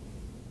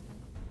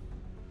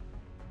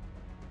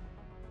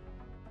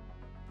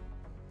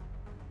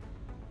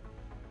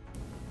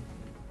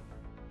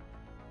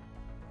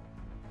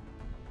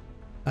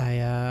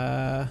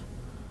 I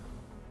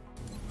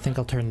think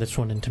I'll turn this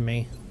one into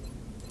me.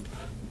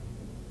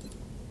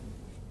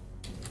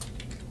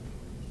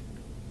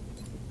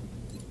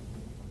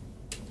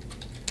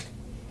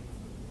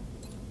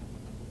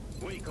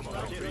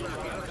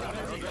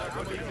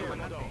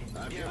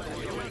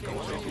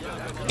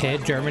 Okay,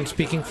 German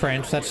speaking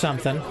French, that's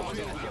something.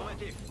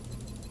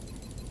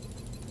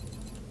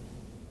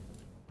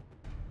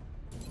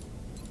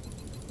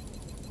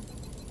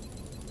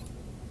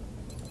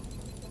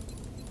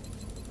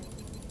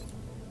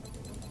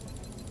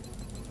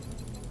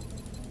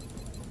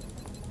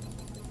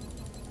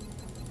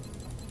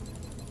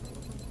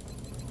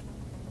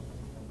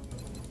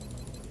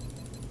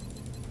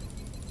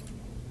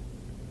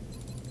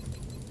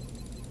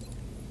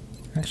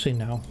 Actually,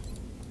 no.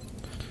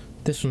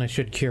 This one I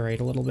should curate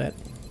a little bit.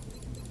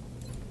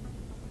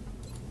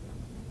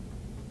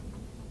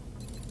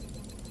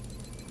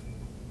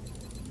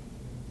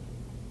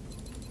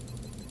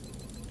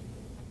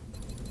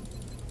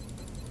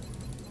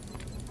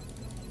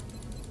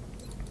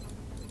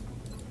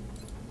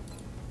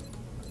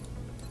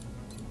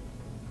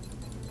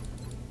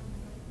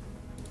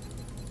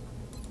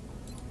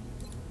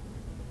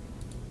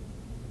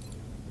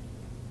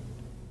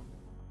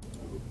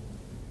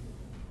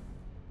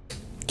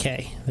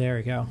 Okay, there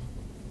we go.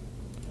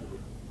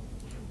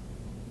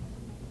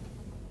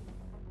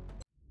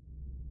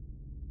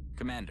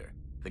 Commander,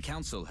 the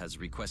Council has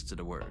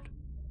requested a word.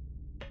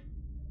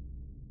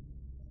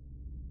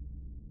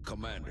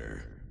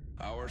 Commander,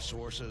 our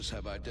sources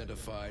have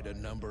identified a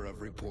number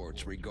of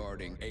reports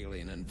regarding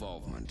alien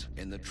involvement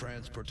in the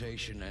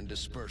transportation and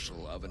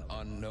dispersal of an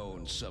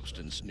unknown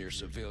substance near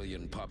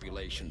civilian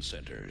population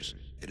centers.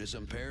 It is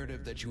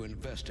imperative that you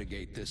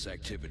investigate this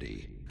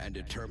activity and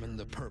determine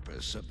the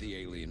purpose of the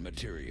alien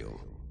material.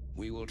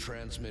 We will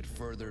transmit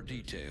further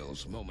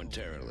details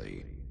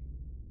momentarily.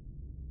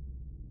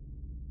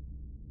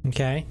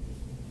 Okay.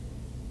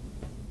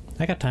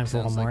 I got time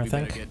for one more, I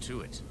think. Better get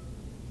to it.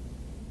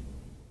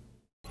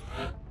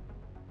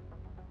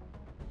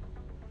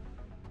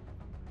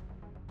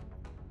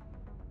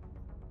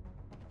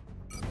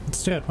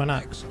 Let's do it, why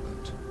not?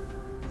 Excellent.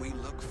 We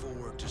look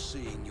forward to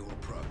seeing your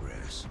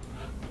progress.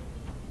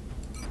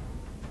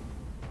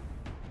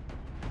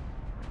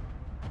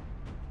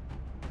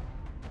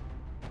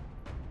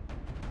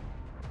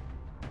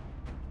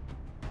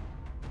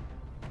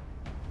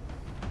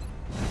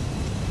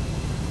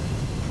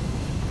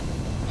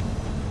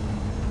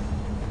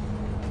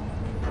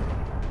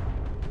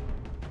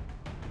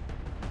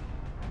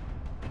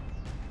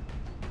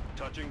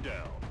 Touching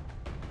down.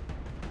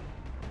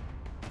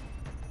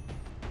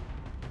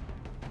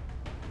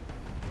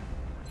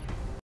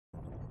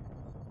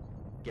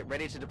 Get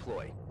ready to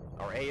deploy.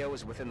 Our AO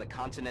is within the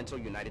continental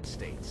United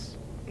States.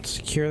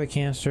 Secure the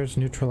canisters,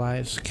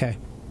 neutralize. Okay.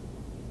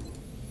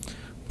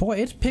 Boy,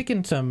 it's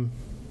picking some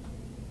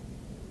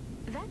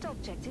That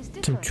object is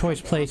different some choice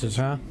from the places,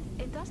 huh?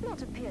 It does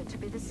not appear to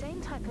be the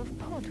same type of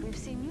pod we've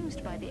seen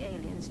used by the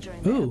aliens during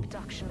Ooh. their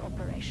abduction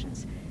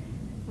operations.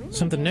 We may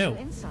Something gain new. some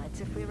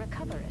insights if we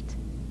recover it.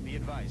 Be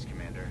advised,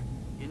 Commander.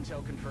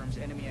 Intel confirms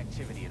enemy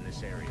activity in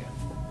this area.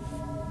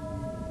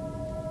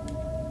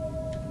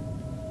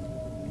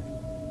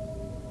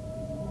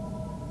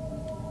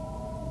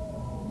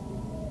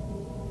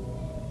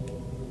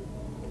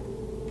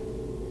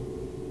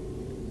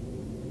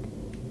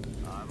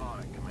 I'm on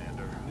it,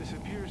 Commander. This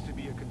appears to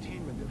be a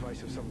containment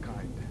device of some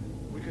kind.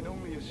 We can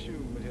only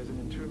assume it has an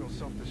internal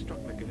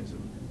self-destruct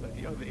mechanism, like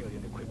the other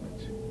alien equipment.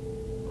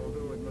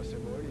 Although it must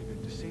have already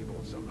been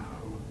disabled somehow.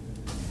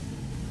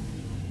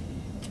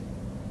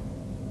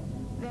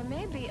 There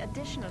may be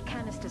additional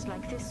canisters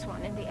like this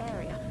one in the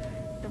area.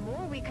 The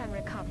more we can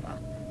recover,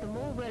 the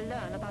more we'll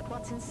learn about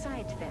what's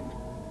inside them.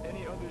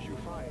 Any others you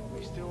find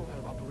may still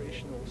have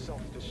operational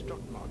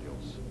self-destruct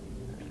modules.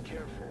 Be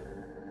careful.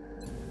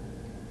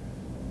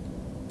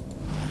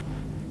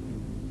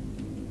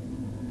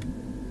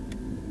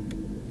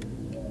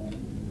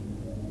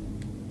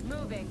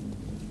 Moving.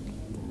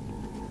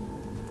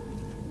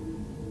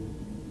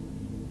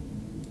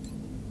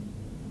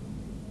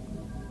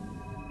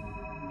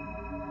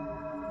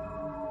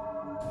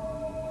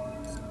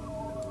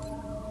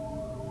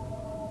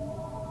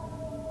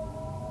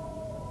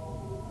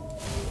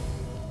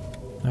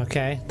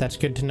 Okay, that's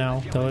good to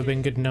know. That would have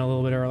been good to know a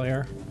little bit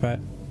earlier, but...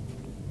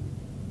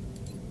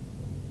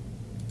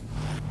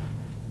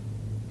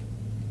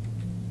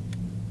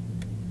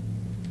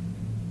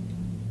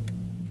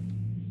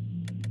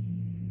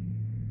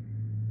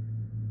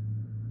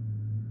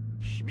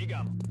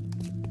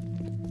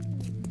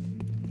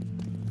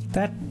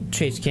 That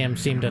chase cam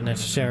seemed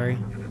unnecessary.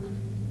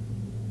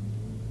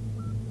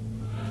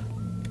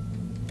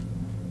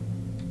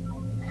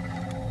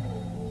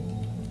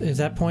 Is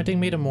that pointing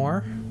me to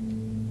more?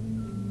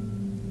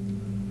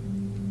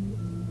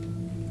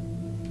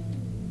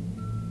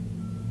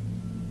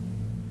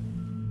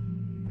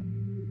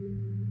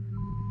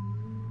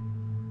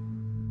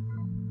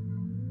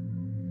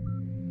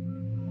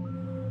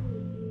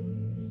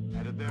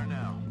 Headed there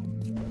now.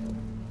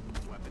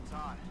 Weapons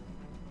hot.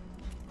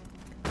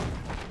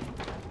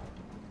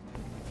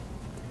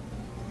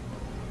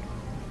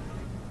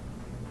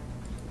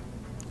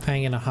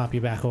 I'm gonna hop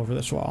you back over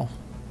this wall.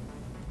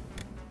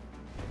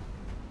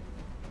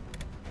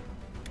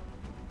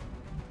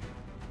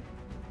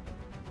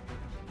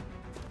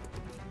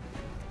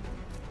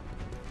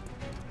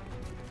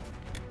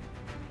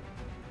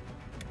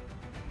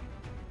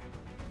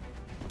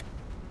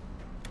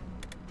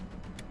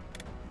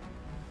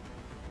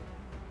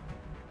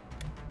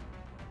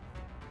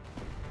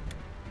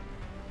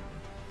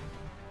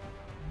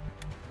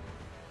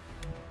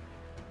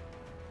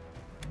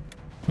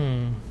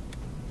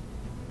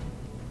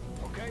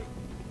 Okay.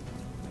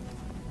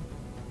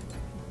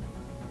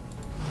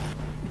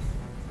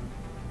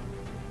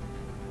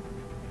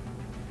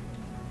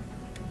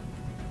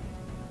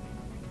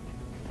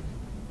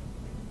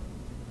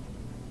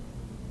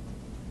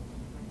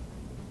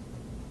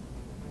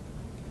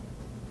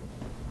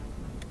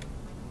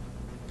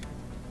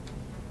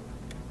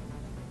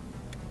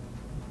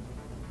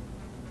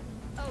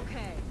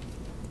 Okay.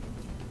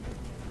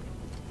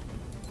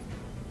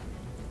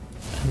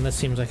 And this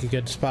seems like a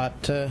good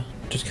spot to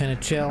just kind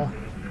of chill.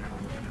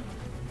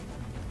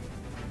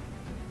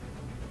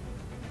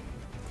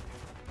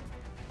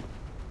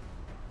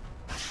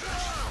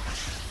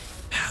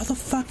 How the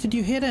fuck did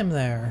you hit him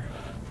there?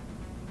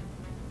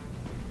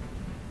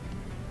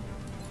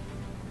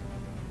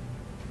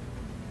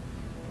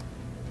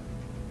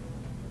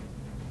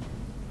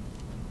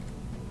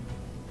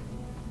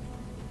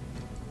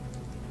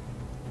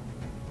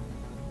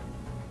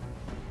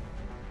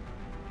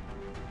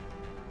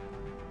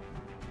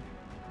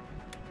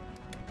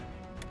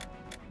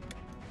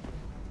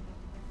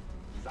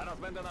 Zaraz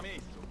będę na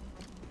miejscu.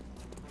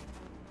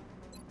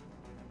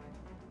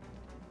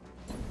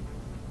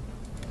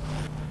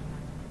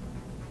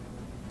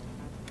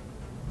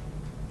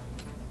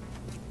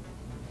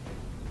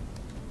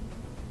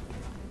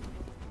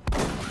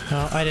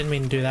 Oh, I didn't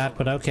mean to do that,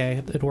 but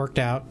okay, it worked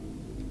out.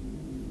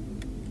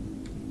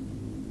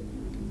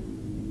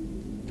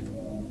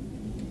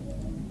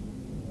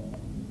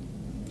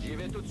 J'y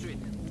vais tout de suite.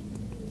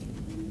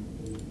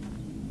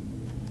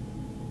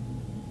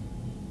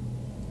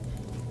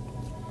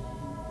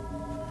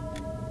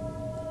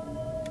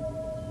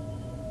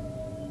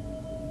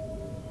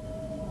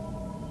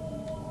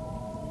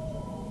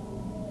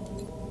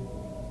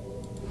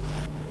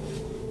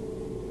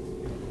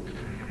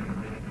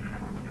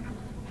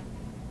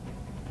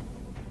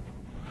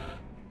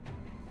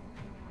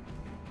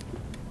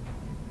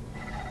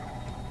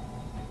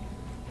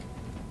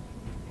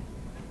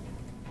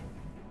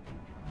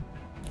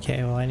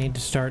 Okay, well I need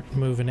to start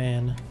moving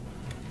in.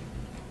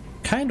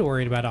 Kinda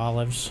worried about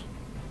olives.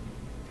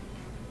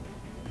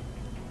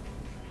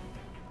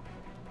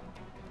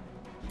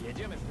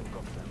 Jedziemy z tym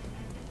koksem.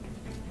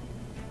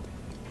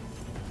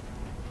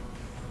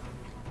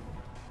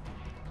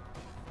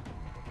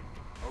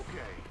 Okay.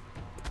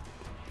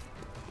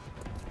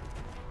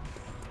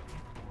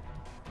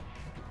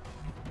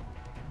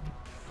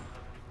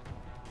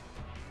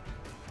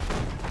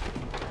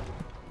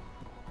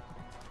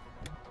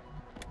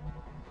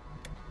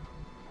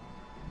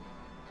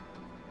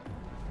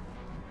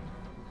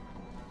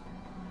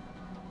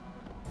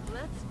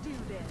 Let's do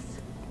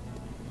this.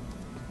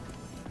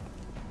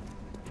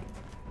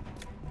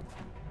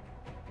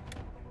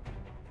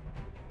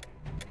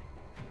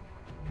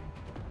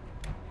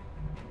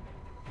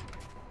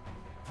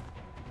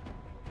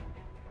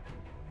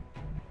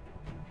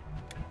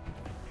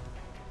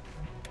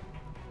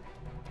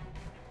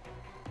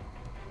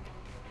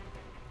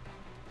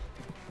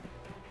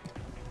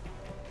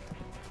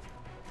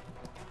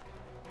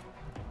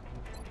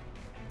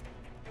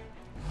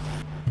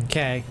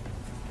 Okay.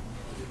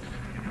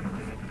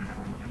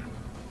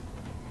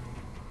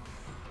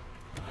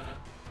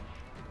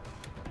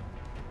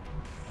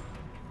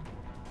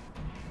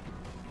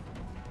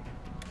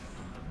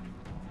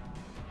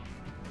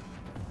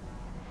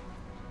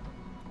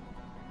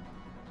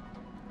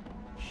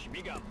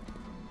 Бегом.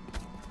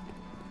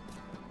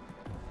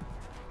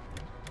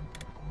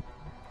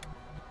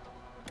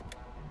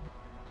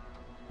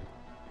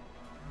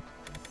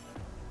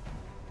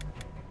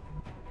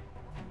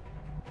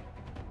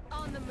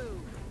 On the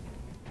move.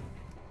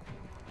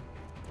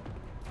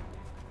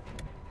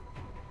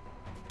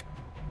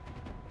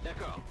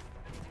 D'accord.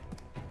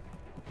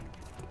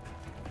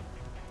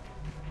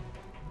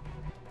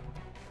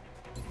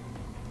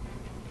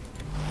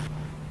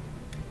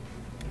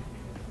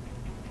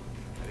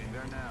 Heading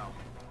there now.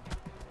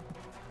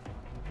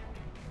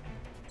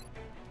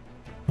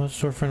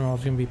 Most storefront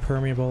walls can be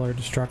permeable or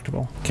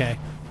destructible. Okay.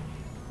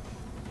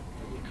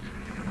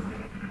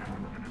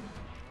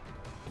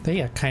 They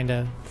got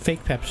kinda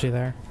fake Pepsi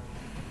there.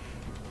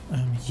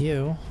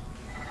 You.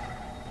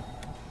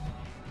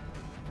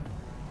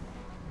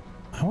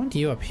 I want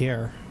you up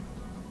here.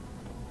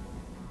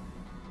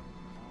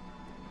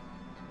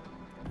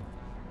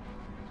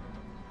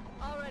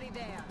 Already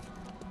there.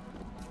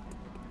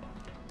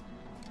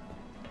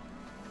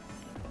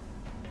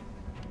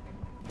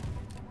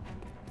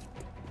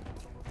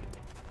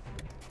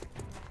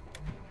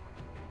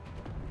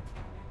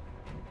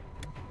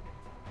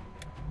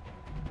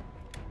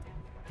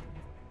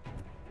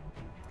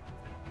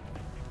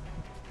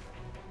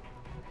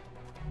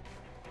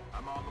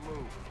 I'm on the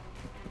move.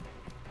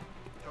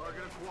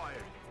 Target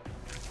acquired.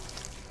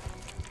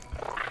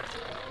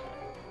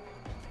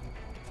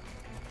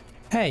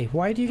 Hey,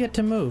 why do you get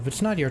to move?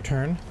 It's not your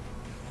turn.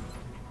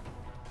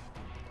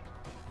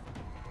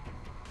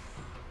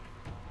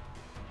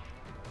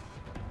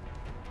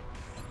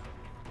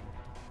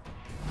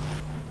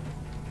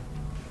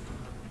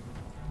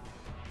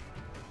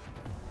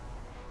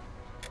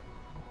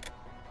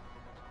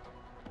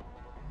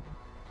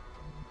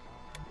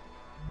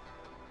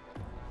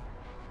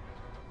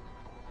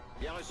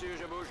 Bien reçu,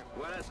 je bouge.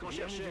 Voilà ce qu'on The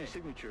cherchait. energy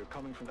signature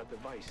coming from that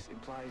device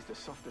implies the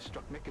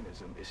self-destruct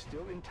mechanism is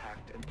still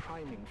intact and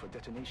priming for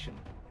detonation.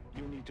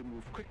 You need to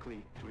move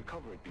quickly to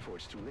recover it before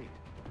it's too late.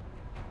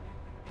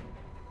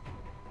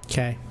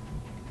 Okay.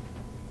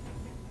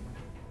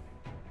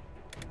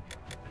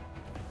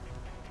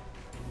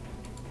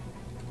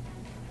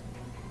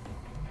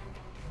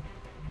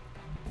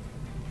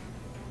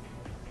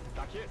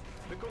 Tak jest,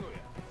 wykonuję.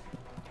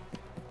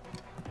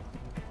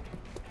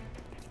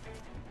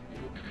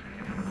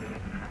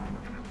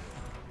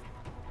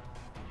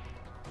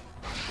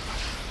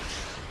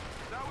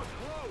 That was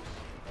close!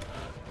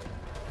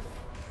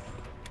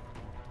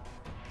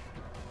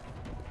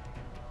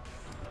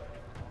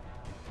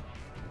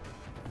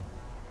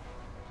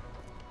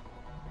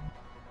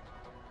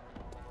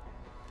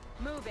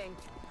 Moving.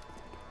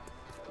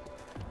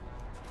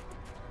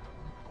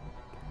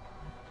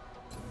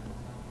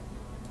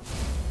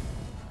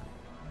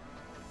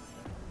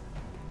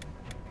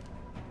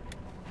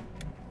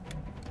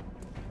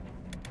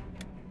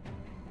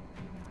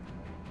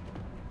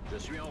 Je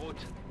suis en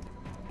route.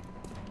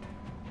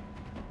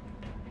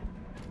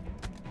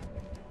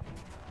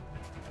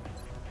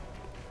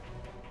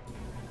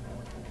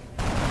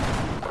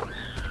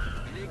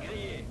 Il est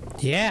grillé.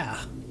 Yeah.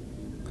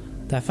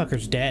 That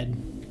fucker's dead.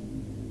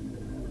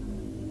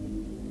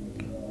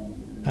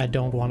 I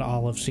don't want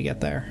olives to get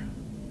there.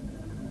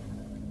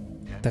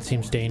 That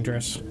seems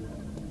dangerous.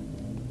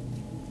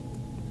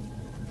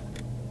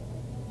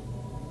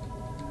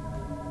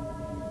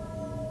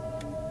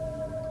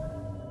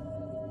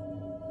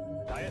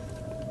 Diet.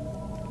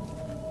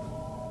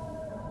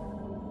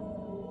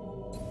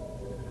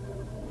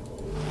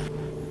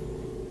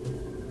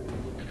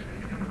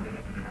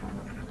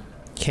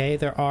 Okay,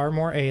 there are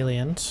more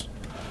aliens.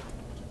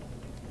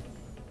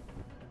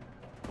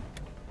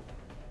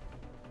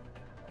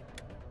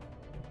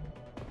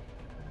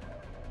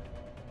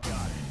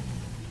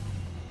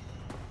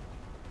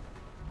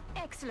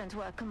 Excellent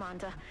work,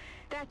 Commander.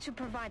 That should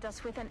provide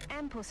us with an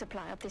ample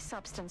supply of this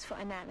substance for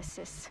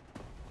analysis.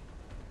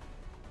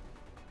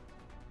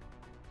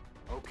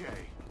 Okay.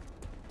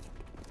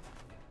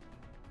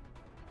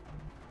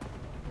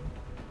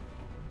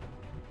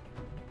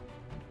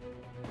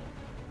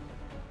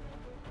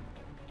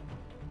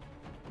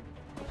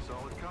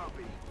 Solid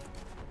copy.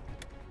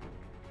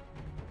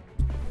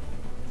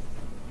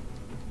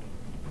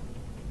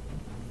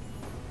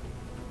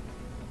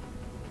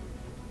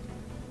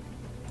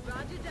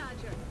 Roger,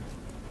 Dodger.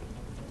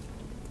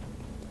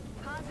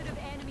 Positive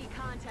enemy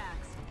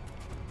contacts.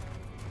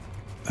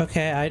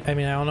 Okay, I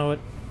mean, I don't know what...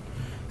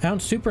 I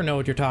don't super know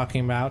what you're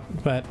talking about,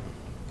 but...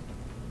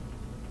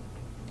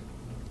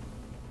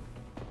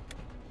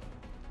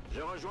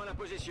 Je rejoins la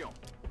position.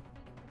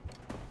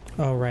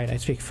 Oh, right, I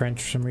speak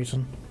French for some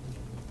reason.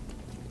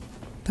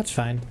 That's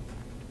fine.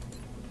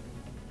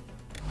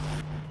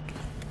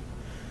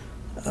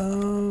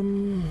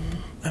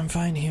 I'm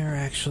fine here,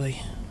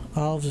 actually.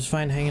 Olives is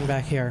fine hanging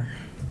back here.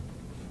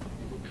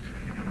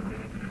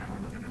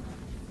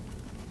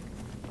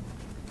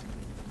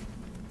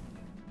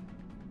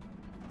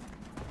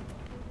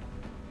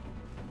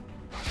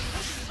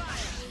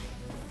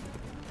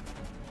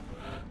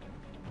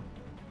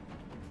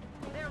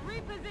 They're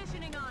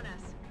repositioning on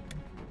us.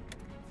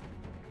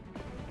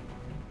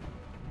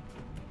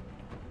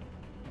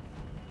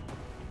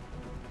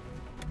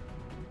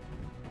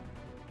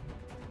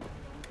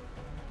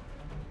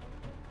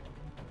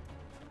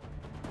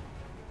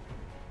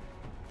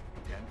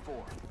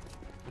 4.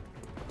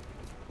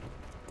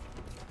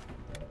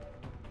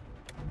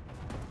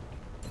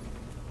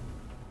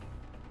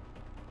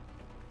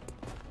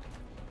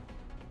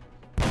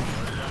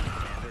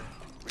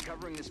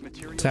 Recovering this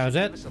material. That was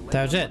it?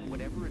 That was it.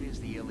 Whatever it is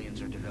the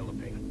aliens are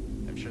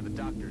developing, I'm sure the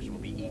doctors will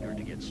be eager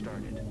to get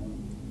started.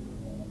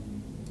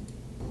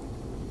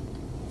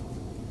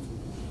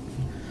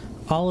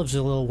 Olive's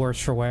a little worse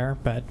for wear,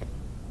 but...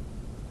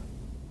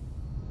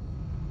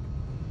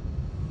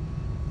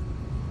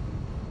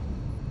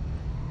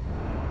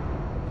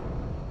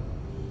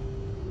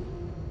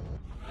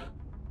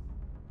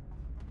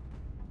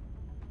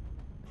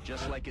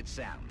 Just like it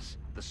sounds,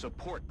 the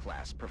support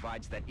class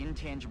provides that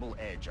intangible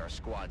edge our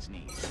squads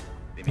need.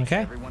 They make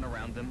everyone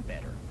around them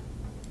better.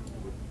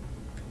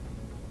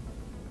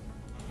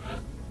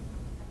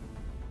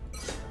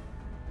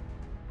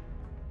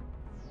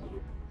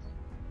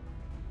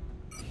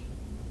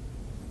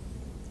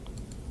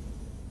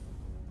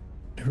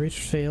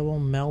 Research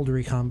failable meld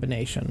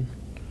recombination.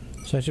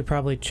 So I should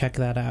probably check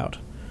that out.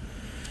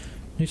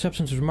 New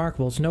substance is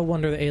remarkable. It's no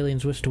wonder the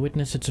aliens wish to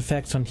witness its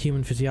effects on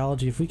human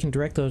physiology. If we can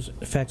direct those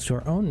effects to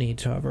our own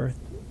needs, however,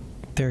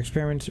 their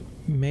experiments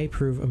may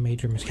prove a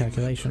major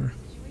miscalculation.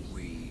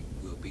 We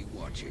will be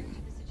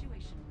watching.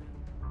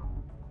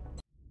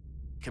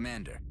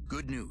 Commander,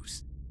 good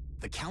news.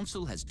 The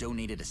Council has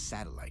donated a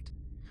satellite.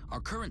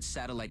 Our current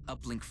satellite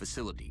uplink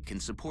facility can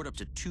support up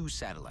to 2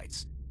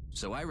 satellites,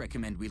 so I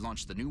recommend we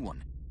launch the new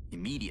one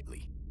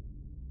immediately.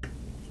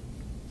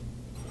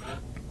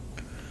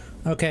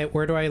 Okay,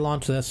 where do I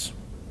launch this?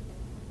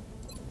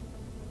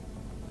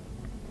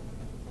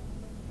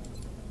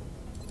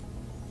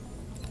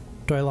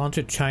 Do I launch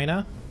it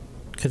China?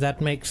 Because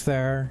that makes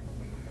their...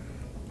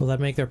 Will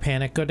that make their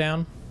panic go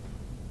down?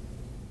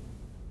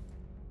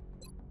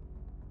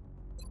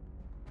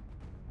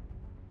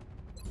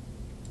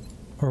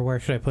 Or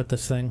where should I put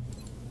this thing?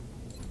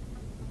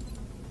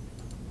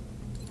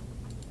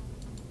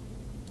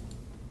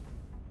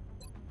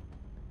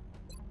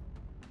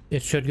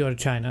 It should go to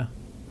China.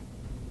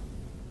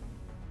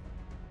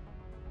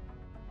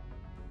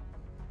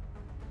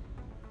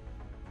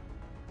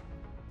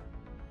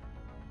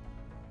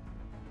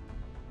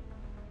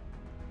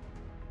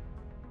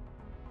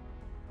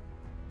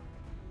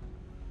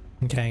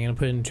 Okay, I'm gonna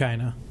put it in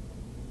China.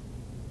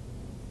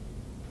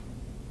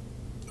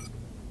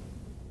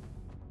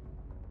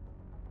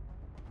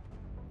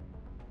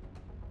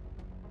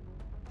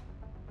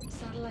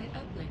 Satellite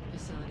uplink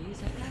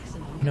facilities at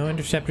maximum. No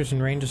interceptors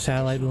in range of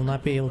satellite will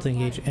not be able to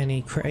engage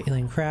any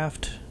alien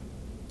craft.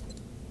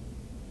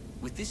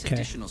 With this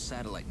additional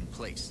satellite in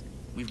place,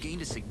 we've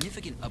gained a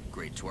significant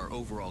upgrade to our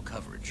overall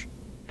coverage.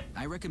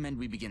 I recommend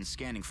we begin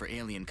scanning for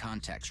alien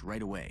contacts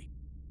right away.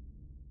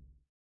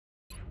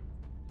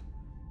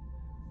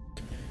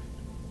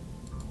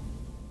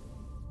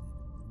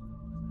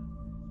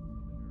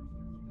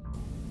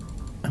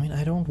 I mean,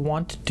 I don't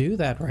want to do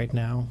that right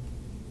now.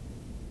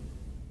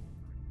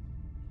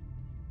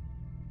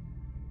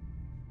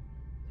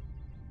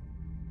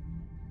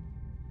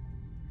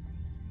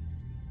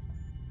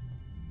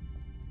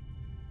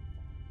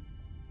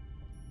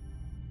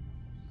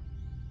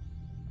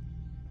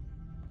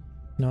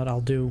 You know what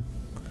I'll do?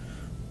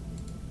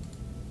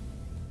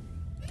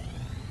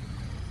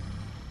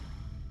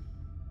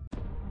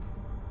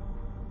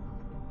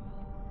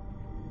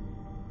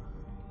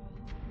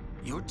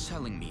 You're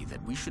telling me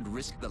that we should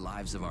risk the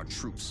lives of our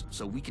troops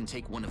so we can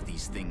take one of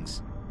these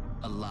things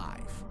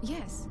alive?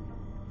 Yes.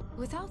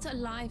 Without a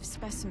live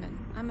specimen,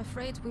 I'm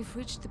afraid we've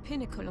reached the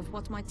pinnacle of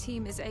what my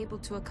team is able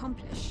to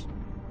accomplish.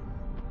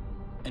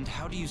 And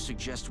how do you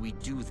suggest we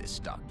do this,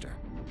 Doctor?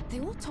 The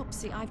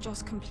autopsy I've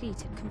just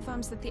completed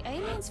confirms that the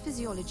alien's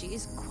physiology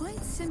is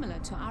quite similar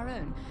to our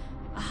own.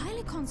 A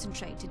highly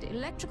concentrated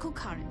electrical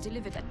current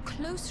delivered at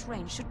close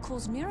range should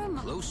cause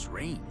Close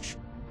range?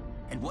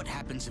 And what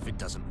happens if it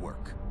doesn't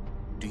work?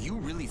 Do you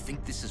really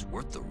think this is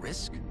worth the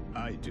risk?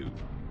 I do.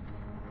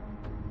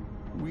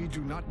 We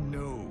do not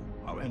know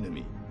our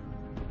enemy.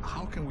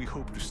 How can we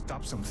hope to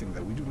stop something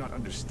that we do not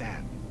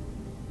understand?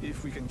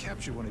 If we can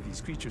capture one of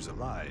these creatures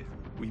alive,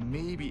 we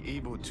may be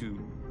able to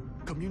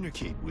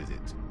communicate with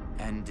it.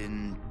 And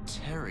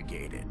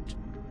interrogate it.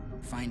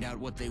 Find out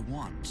what they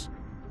want.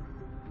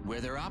 Where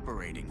they're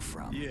operating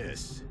from.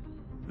 Yes.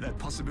 That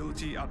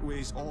possibility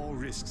outweighs all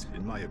risks,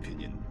 in my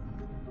opinion.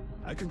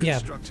 I can Yeah,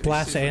 construct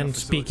blast and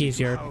speak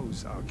easier.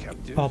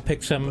 I'll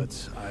pick some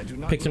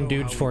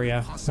dudes for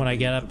you when I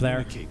get up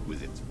there.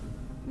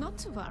 Not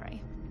to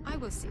worry. I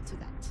will see to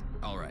that.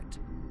 All right.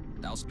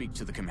 I'll speak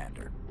to the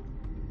commander.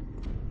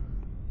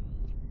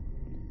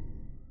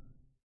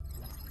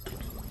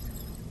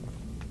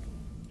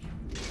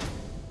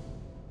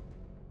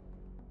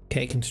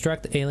 Okay,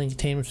 construct the alien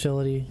containment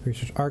facility,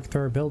 research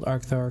Arcthor, build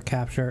Arcthor,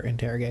 capture,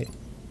 interrogate.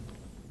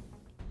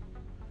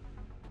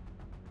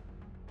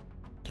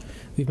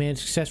 We've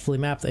managed to successfully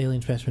map the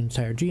alien specimen's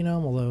entire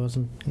genome, although I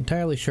wasn't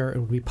entirely sure it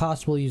would be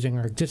possible using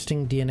our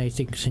existing DNA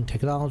sequencing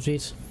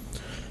technologies.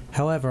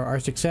 However,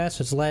 our success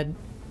has led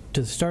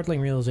to the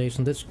startling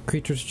realization this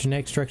creature's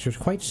genetic structure is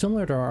quite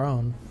similar to our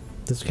own.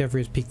 This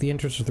discovery has piqued the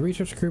interest of the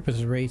research group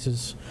as it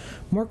raises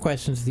more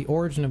questions of the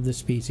origin of this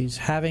species,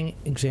 having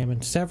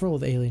examined several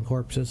of the alien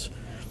corpses.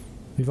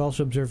 We've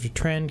also observed a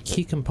trend.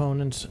 Key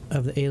components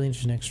of the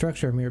alien's genetic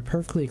structure are mirrored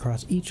perfectly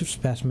across each of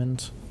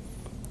specimens.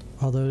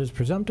 Although it is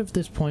presumptive at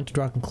this point to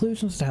draw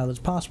conclusions as to how this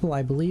is possible,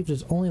 I believe it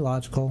is only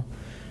logical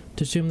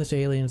to assume this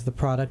alien is the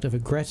product of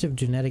aggressive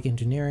genetic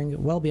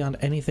engineering well beyond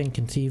anything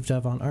conceived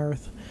of on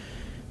Earth.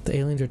 The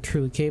aliens are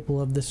truly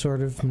capable of this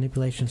sort of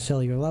manipulation at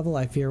cellular level.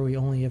 I fear we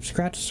only have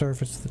scratched the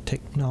surface of the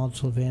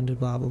technological advantage,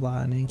 blah blah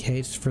blah, in any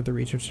case for the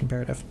research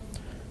imperative.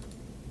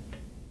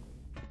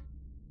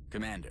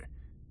 Commander,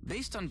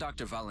 based on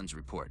Dr. Valen's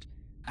report,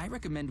 I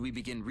recommend we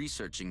begin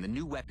researching the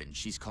new weapon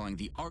she's calling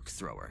the Arc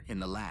Thrower in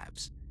the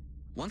labs.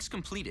 Once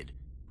completed,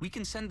 we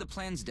can send the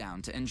plans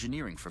down to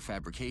engineering for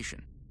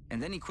fabrication,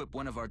 and then equip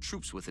one of our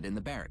troops with it in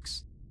the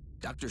barracks.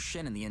 Dr.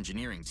 Shen and the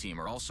engineering team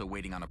are also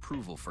waiting on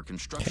approval for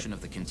construction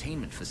of the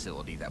containment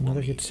facility that will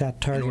Another good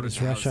sat target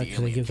is Russia because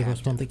they give the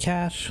most monthly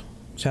cash.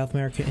 South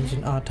America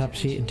instant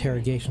autopsy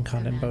interrogation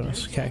content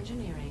bonus. Okay.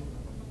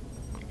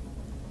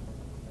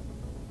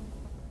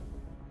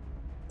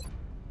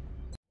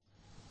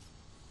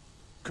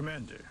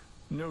 Commander,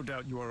 no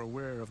doubt you are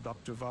aware of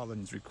Dr.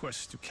 Valen's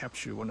request to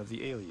capture one of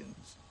the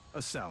aliens.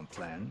 A sound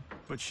plan,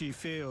 but she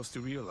fails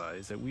to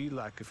realize that we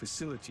lack a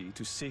facility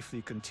to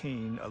safely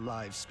contain a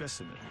live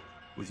specimen.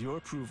 With your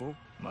approval,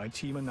 my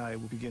team and I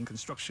will begin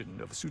construction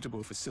of a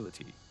suitable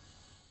facility.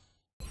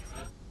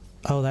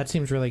 Oh, that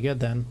seems really good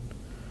then.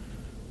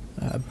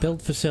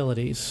 Build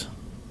facilities.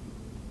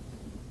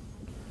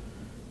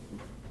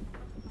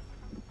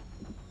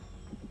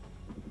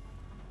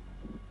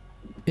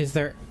 Is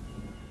there...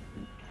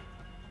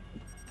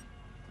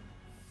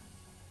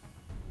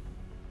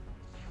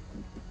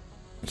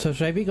 So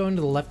should I be going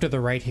to the left or the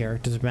right here?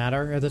 Does it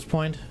matter at this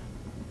point?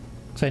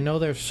 Because I know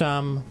there's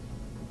some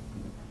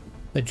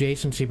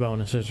adjacency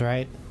bonuses,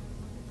 right?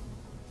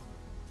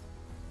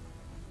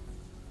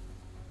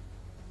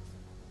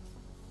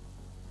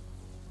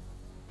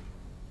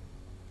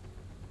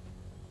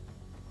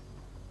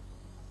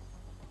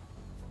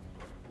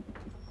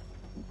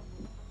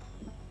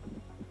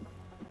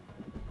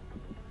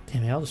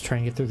 Damn it, I'll just try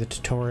and get through the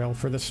tutorial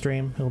for the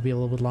stream. It'll be a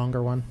little bit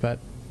longer one, but...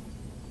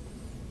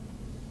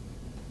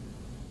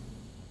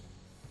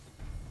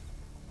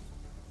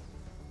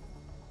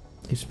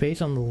 Use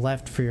space on the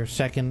left for your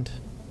second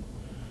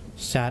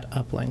sat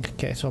uplink.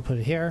 Okay, so I'll put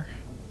it here.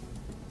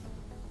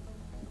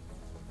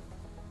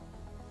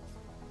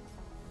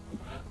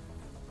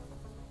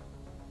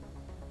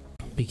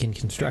 Begin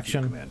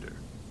construction. Thank you, Commander.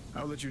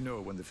 I'll let you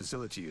know when the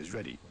facility is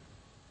ready.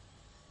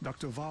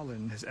 Dr.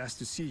 Valen has asked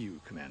to see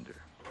you, Commander.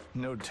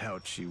 No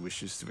doubt she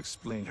wishes to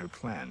explain her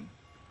plan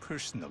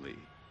personally.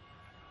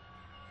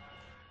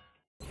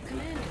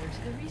 Commander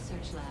to the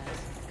research labs.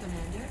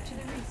 Commander to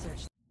the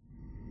research.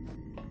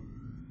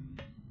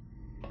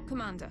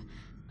 Commander,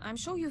 I'm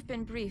sure you've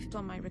been briefed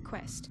on my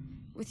request.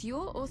 With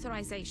your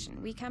authorization,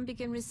 we can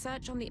begin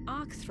research on the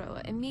Arc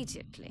Thrower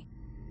immediately.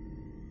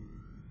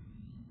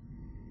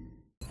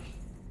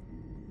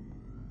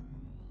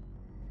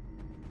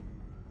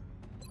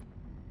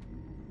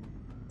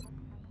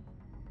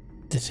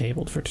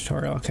 Disabled for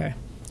tutorial, okay.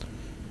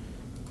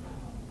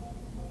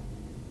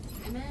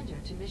 Commander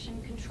to mission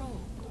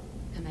control.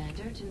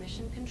 Commander to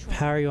mission control.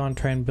 Power you on,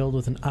 try and build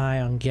with an eye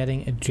on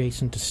getting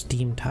adjacent to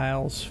steam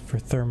tiles for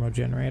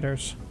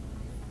thermogenerators.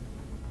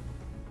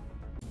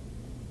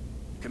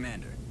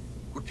 Commander,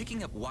 we're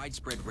picking up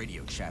widespread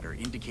radio chatter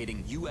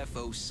indicating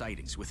UFO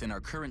sightings within our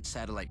current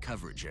satellite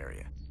coverage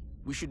area.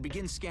 We should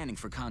begin scanning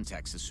for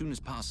contacts as soon as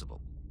possible.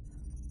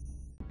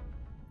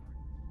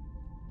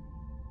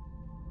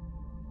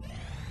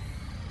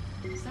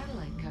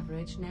 Satellite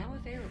coverage now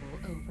available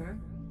over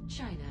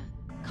China.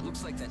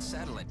 Looks like that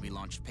satellite we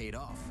launched paid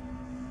off.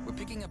 We're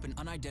picking up an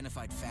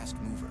unidentified fast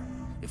mover.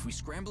 If we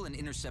scramble an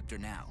interceptor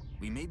now,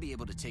 we may be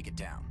able to take it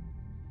down.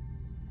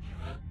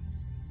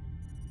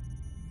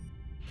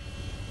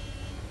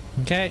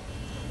 Okay.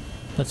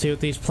 Let's see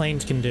what these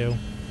planes can do.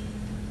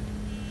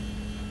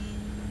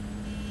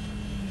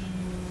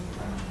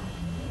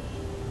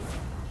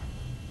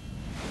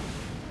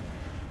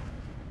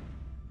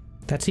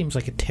 That seems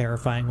like a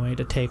terrifying way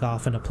to take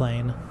off in a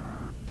plane.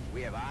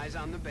 We have eyes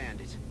on the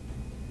bandits.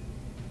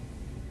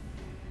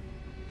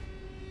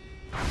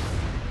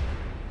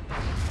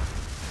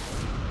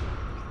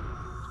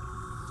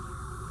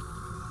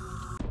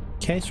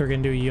 Okay, so we're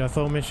gonna do a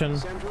UFO mission.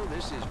 Central,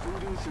 this is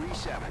Voodoo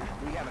 37.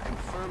 We have a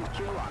confirmed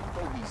kill on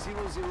Bogey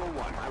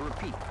 001. I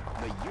repeat,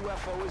 the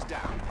UFO is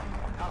down.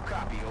 I'll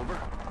copy, over.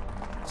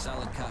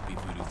 Solid copy,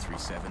 Voodoo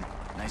 37.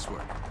 Nice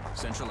work.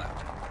 Central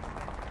out.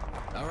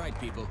 All right,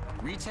 people.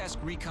 Retask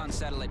Recon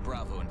Satellite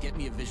Bravo and get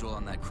me a visual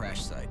on that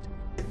crash site.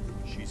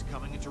 She's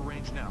coming into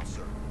range now,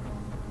 sir.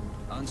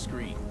 On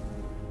screen.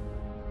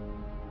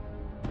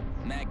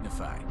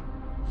 Magnify.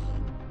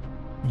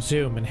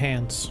 Zoom,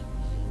 enhance.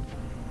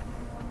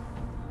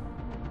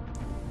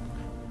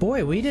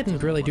 Boy, we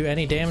didn't really do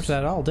any damage to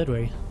that at all, did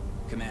we?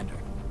 Commander,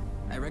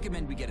 I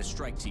recommend we get a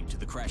strike team to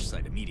the crash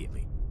site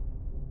immediately.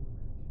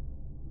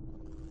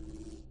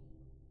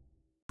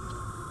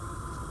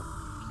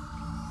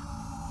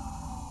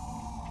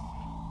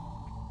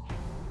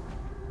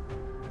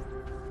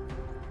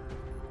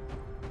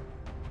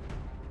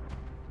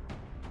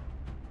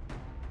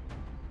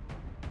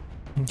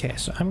 Okay,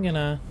 so I'm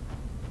gonna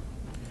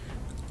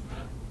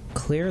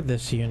clear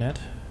this unit.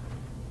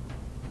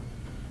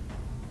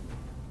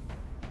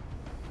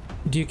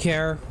 Do you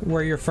care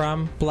where you're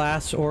from,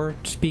 Blast or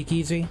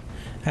Speakeasy?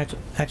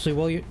 Actually,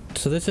 will you?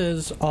 So this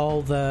is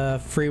all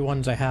the free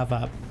ones I have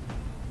up.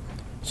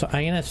 So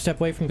I'm gonna step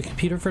away from the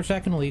computer for a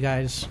second while you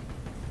guys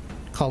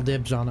call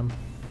dibs on them.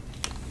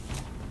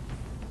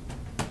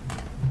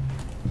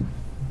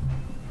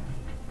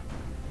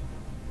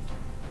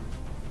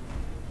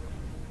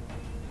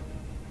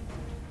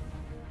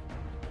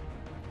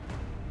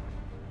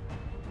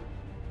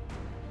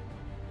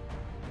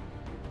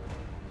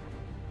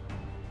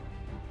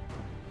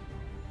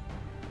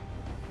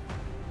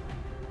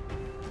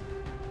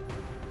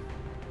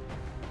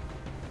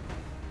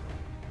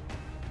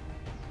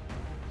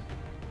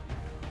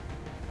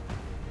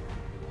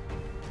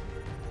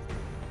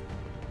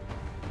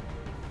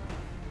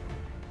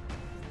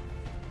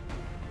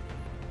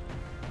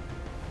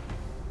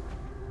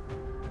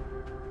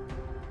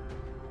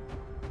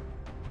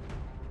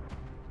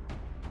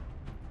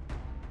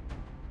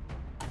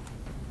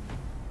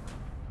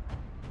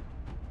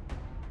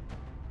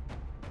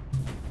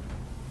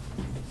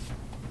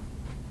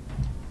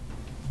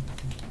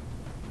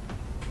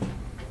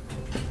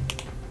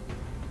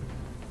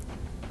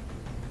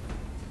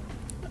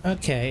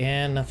 Okay,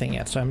 and nothing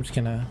yet, so I'm just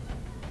gonna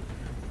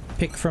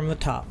pick from the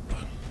top.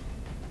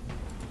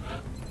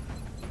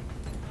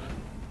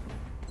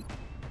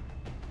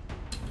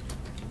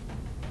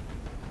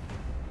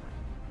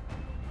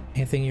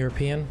 Anything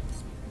European?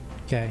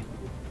 Okay.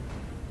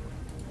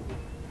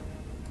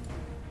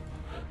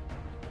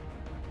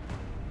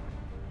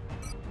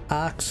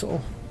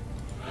 Axel.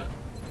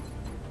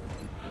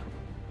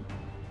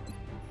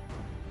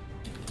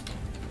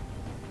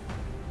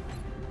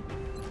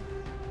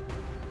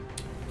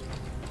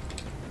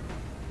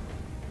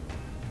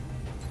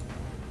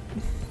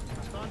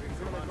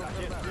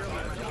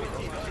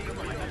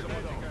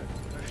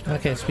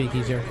 Okay, speak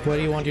easier. What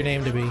do you want your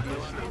name to be?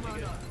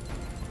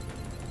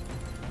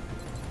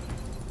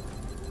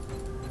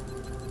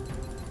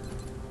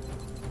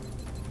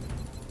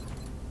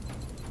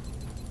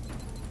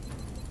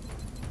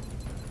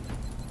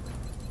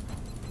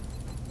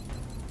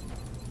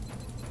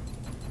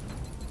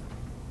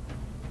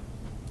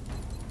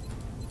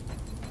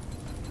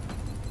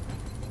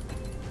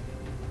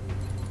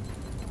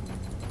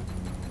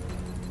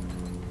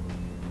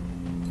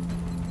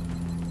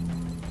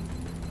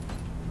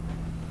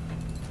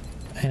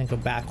 And go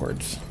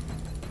backwards.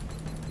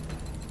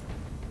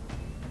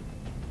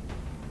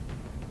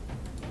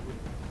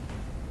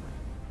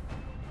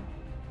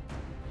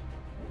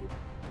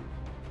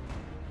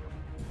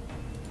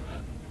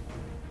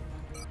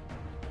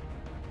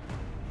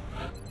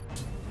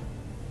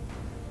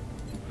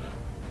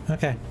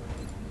 Okay.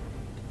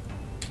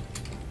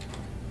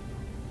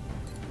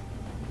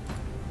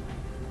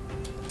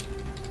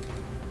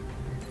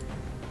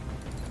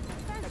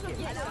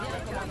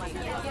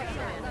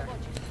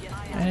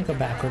 I'm gonna go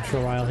backwards for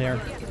a while here.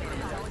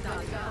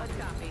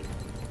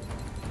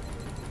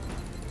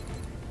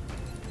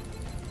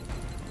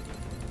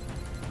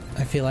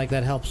 I feel like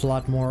that helps a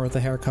lot more with the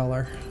hair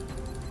color.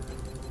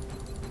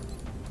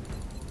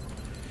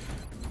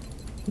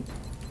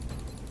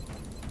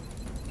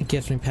 It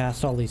gets me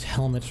past all these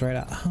helmets right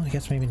out. Oh, I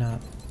guess maybe not.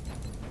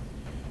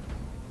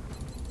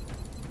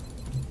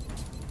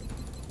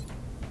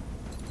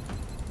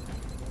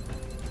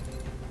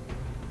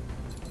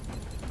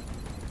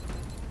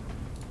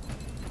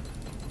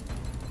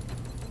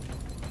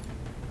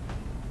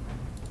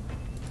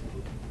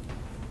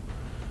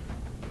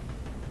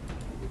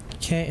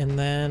 Okay, and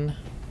then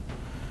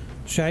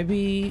should I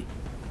be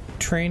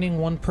training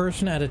one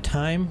person at a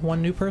time,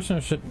 one new person,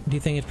 or do you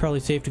think it's probably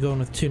safe to go in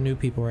with 2 new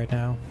people right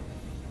now?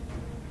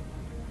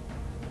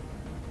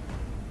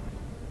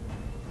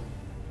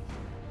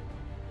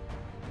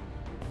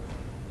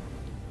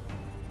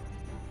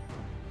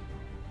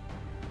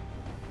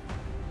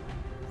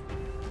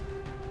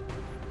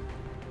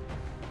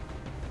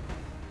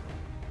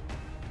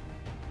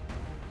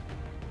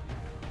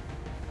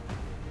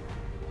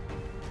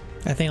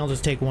 I think I'll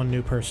just take 1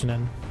 new person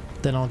in.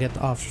 Then I'll get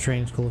the officer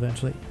training school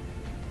eventually.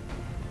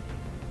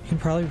 You can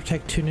probably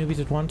protect 2 newbies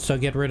at once, so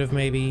get rid of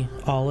maybe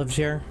Olives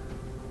here.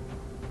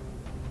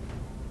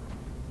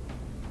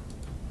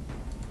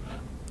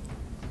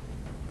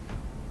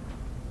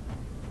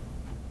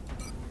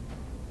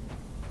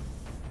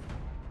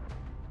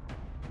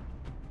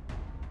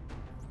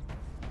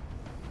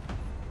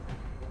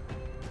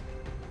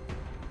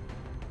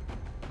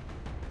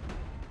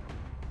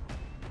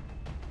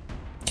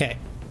 Okay.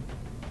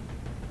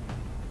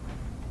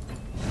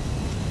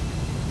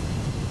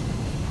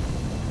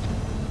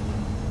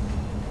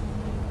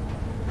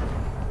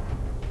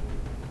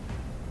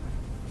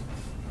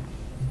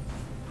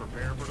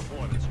 Prepare for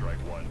deployment, Strike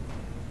One.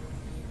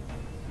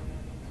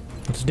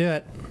 Let's do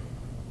it.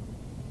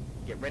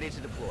 Get ready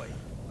to deploy.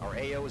 Our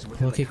AO is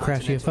within Locate the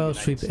crash continental UFO,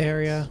 United sweep States.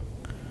 area,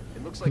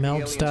 It looks like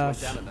meld the aliens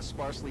stuff. went down in a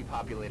sparsely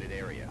populated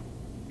area.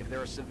 If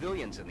there are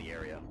civilians in the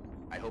area,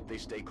 I hope they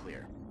stay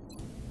clear.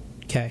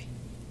 Okay.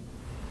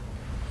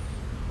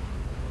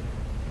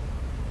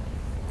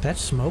 That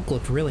smoke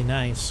looked really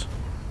nice.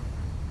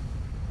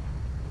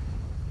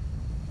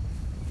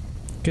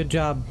 Good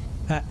job,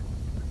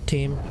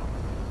 team.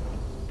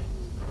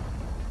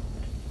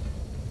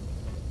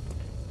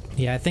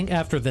 Yeah, I think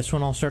after this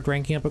one I'll start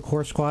ranking up a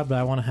core squad, but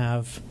I want to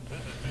have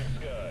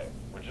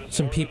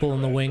some people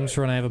in the wings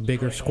for when I have a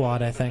bigger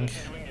squad, I think.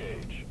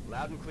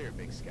 Loud and clear,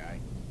 Big Sky.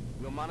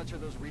 We'll monitor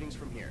those readings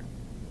from here.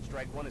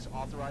 Strike 1 is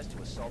authorized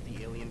to assault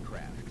the alien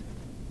craft.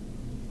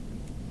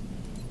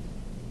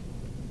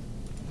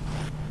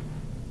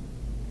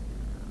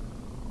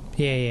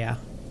 Yeah.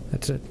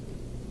 That's it.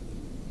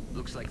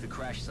 Looks like the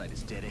crash site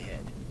is dead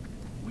ahead.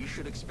 We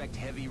should expect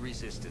heavy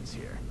resistance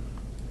here.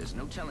 There's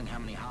no telling how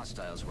many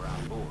hostiles were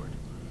on board.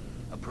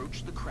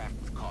 Approach the craft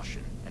with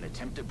caution and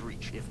attempt a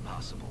breach if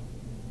possible.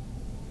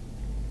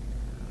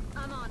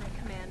 I'm on it,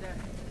 Commander.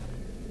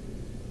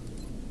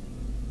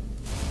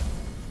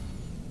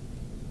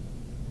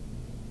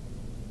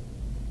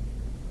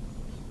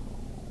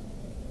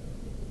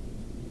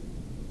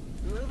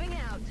 Moving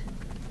out.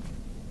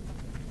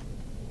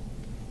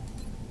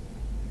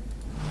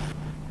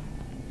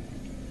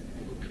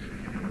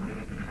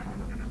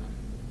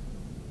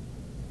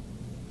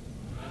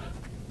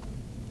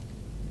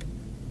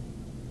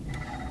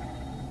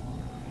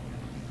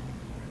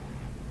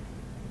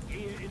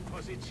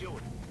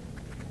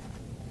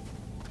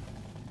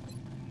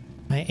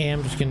 I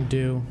am just gonna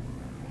do...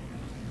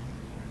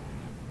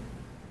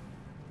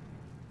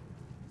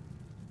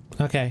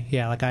 Okay,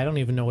 yeah, like I don't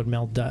even know what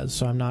meld does,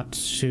 so I'm not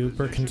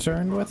super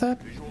concerned with it.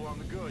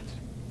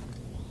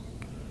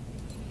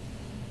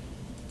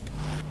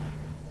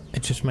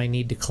 It just might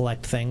need to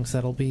collect things,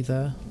 that'll be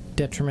the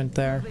detriment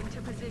there.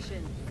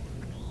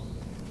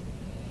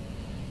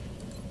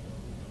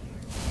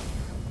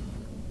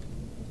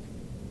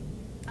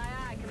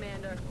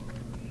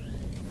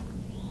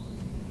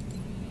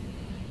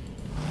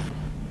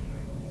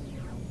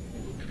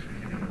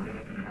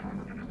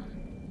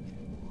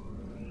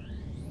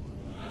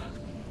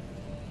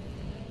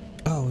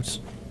 Oh, it's...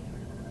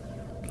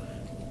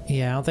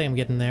 Yeah, I don't think I'm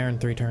getting there in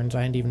 3 turns.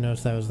 I didn't even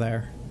notice that was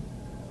there.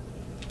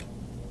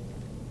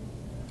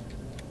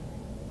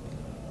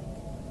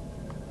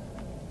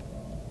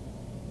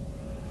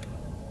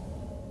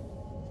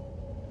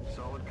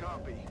 Solid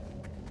copy.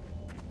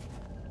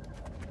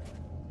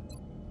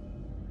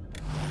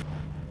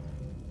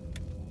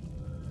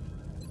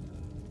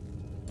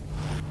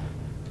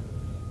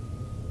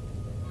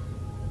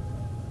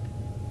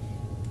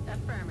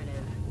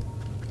 Affirmative.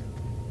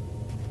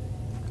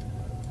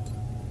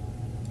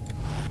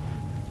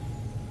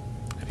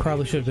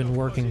 Probably should have been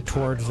working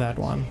towards that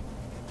one.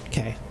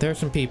 Okay, there's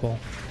some people.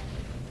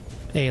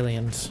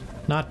 Aliens.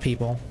 Not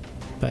people,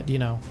 but you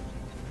know.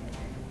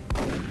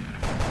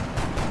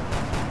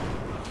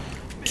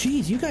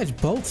 Jeez, you guys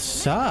both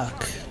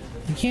suck.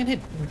 You can't hit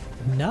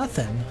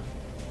nothing.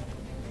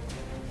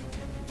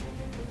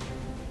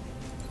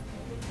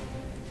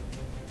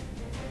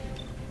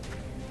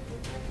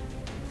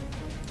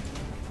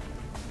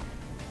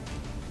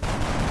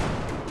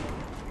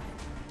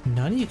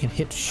 None of you can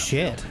hit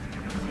shit.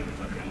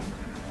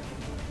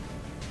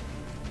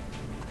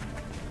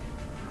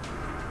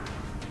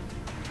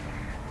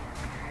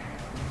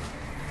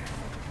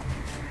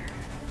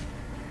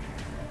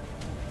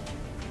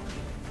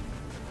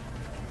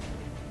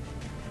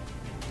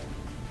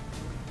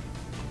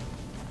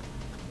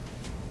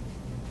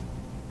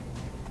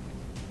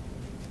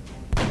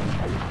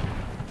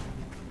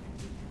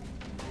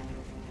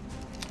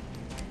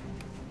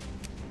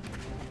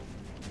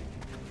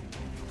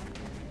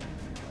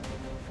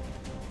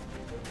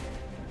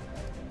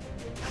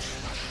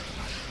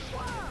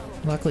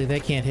 Luckily, they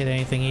can't hit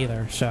anything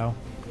either, so...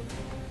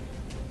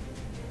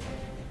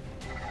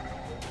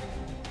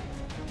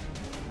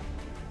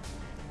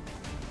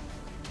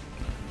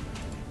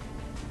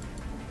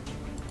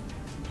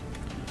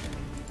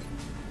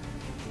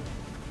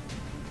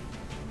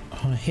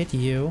 I want to hit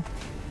you.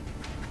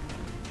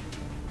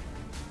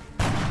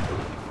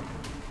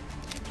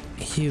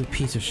 You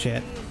piece of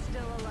shit.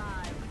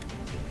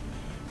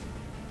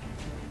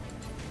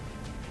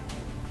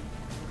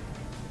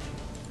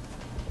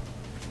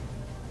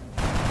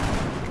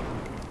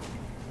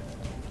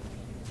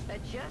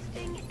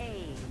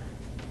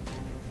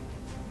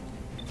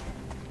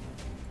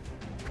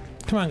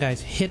 Come on,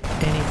 guys, hit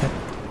anything.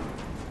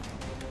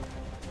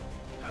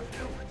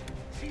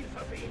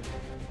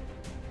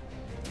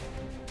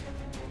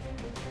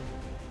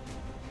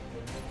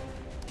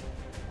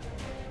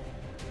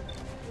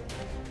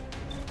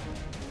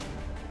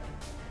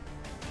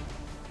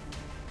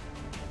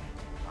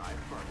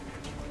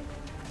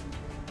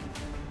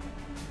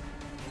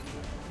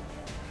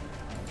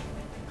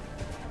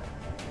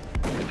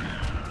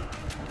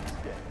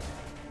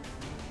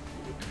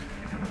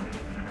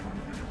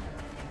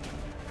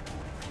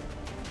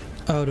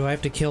 Oh, do I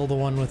have to kill the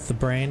one with the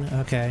brain?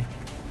 Okay.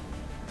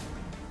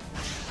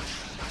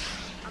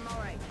 I'm all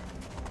right.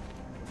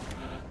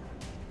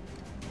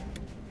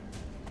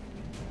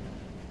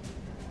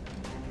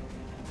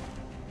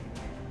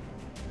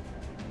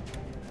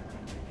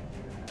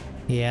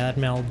 Yeah, that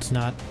meld's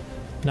not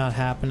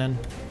happening.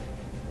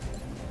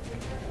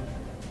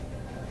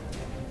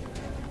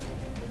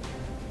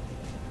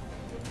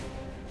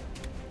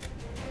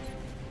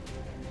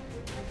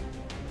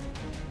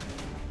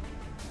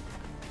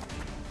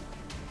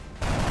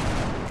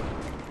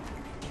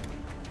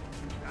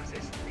 Das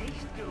ist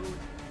nicht gut.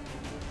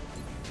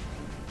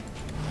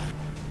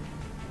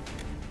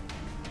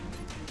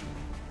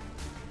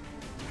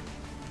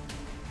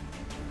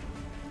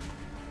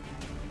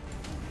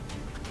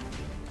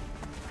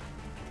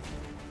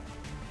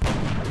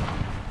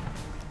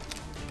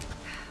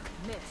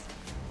 Missed.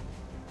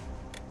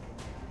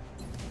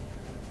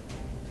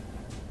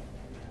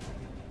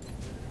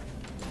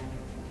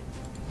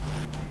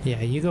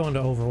 Yeah, you go into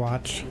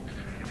Overwatch.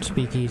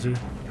 Speak easy.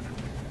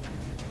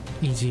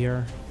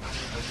 Easier.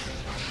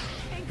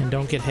 And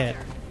don't get hit.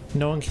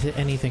 No one can hit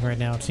anything right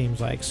now, it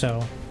seems like,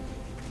 so...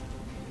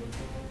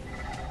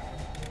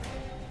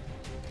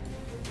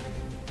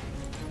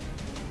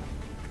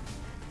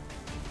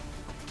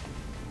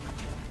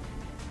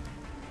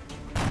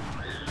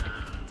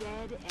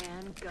 Dead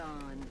and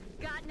gone.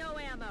 Got no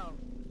ammo.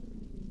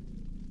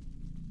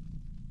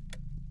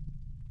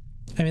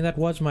 I mean, that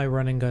was my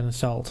run and gun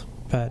assault,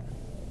 but...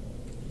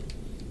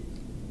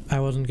 I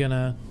wasn't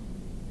gonna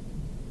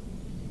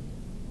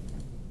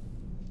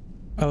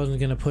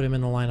put him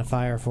in the line of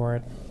fire for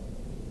it.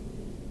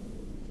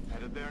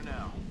 Headed there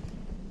now.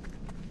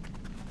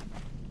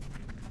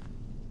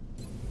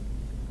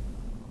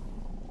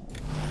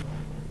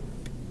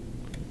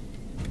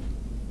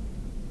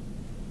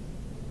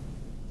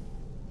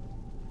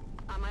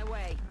 On my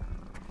way.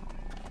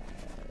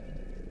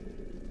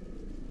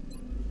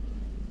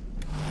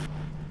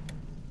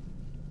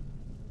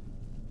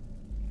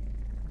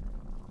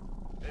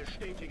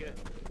 Bestätige.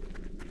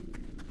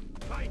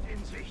 Feind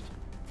in Sicht.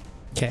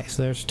 Okay,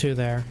 so there's two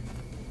there.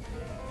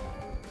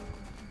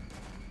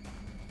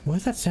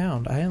 What's that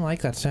sound? I didn't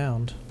like that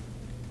sound.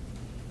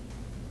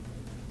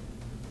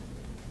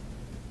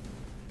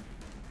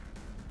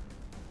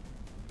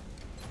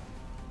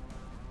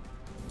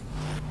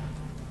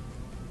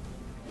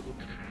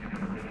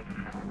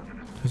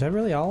 Is that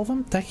really all of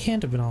them? That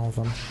can't have been all of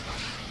them.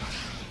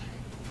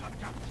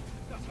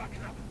 Das war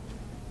knapp.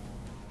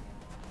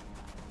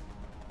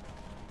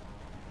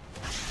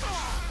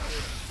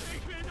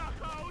 Ich will nach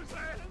Hause.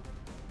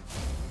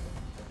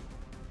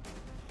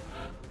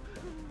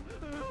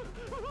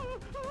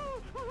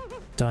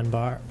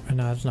 Dunbar.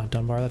 No, it's not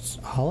Dunbar. That's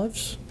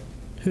Olives?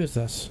 Who's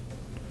this?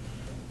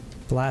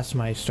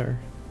 Blastmeister.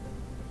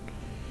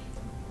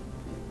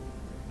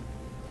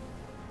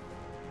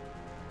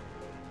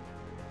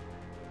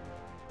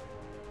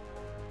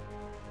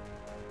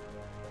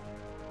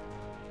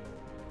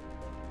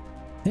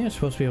 I think it's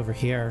supposed to be over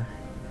here.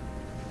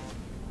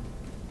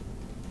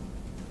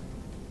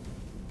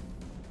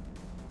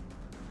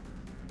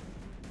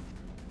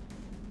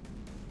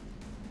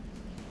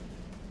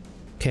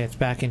 Okay, it's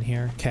back in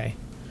here. Okay.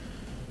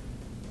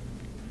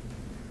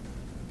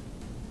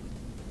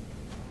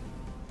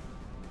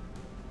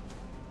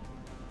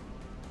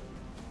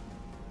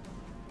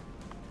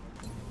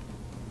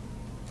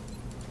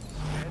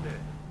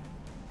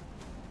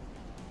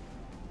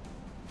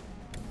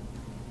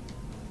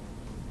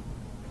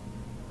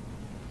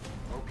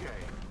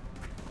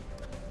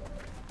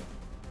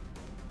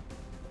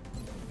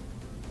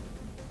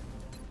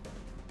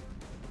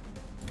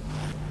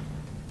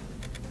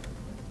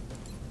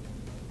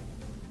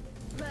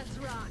 Let's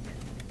rock.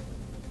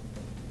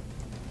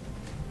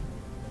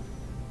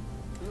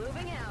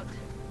 Moving out.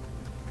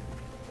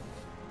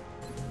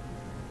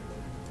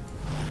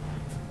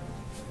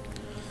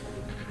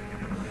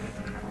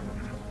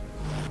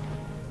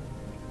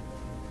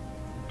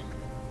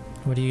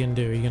 What are you gonna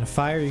do? Are you gonna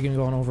fire or are you gonna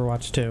go on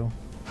Overwatch 2?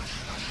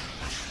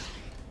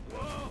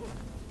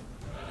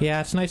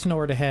 Yeah, it's nice to know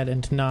where to head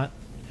and to not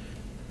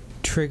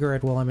trigger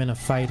it while I'm in a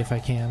fight if I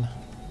can.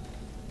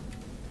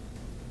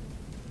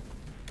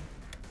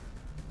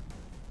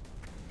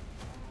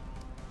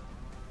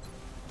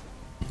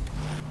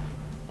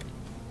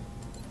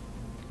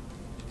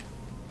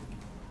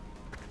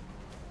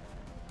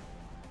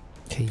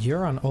 Okay,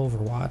 you're on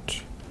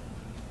Overwatch.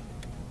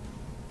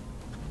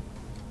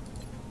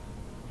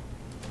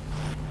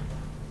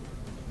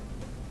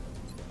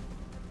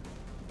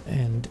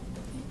 And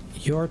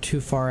you're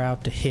too far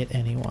out to hit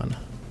anyone.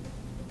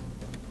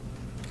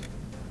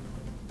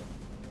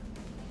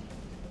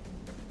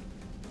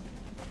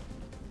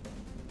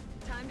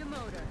 Time to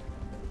motor.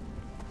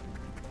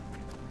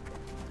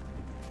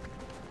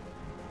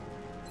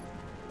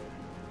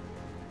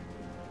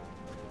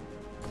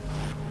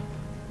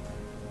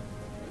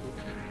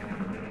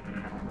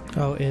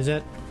 Oh, is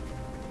it?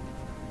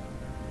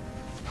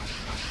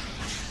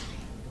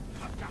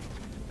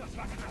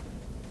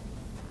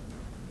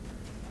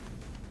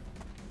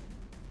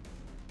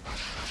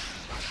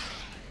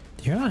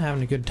 You're not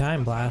having a good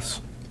time,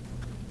 Blast.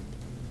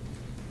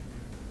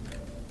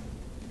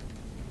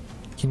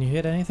 Can you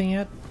hit anything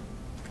yet?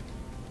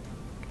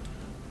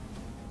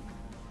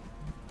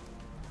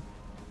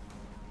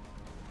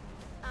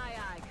 Aye,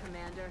 aye,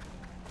 Commander.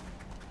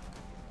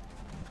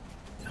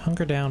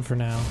 hunker down for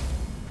now.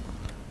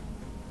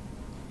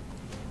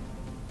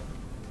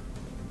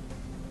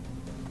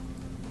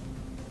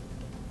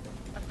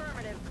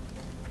 Affirmative.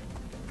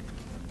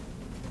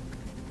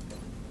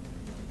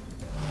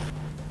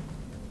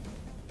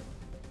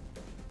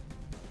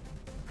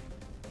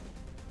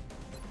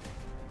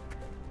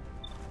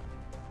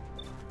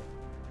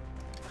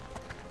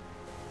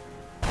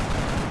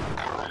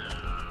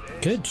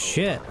 Good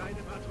shit.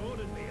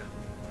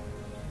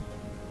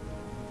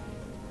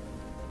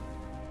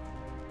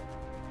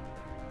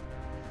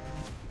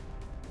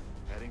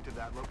 Heading to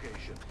that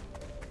location.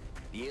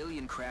 The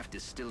alien craft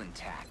is still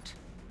intact.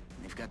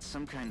 They've got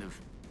some kind of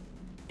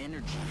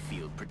energy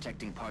field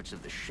protecting parts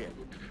of the ship.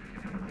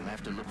 We'll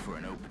have to look for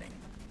an opening.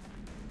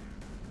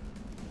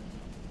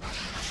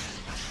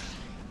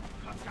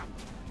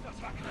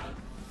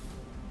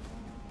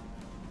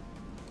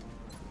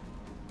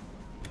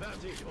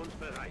 Fertig und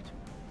bereit.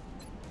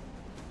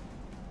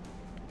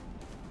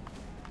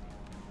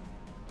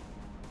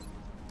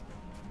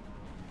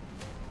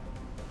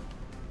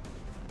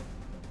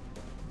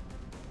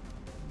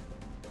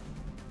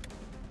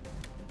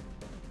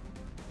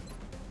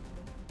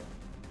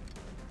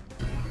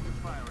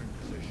 Firing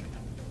position.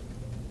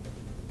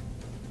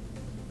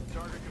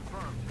 Target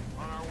confirmed.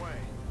 On our way.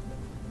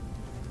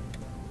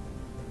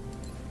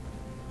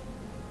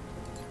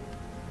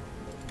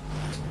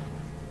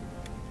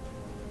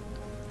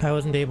 I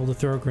wasn't able to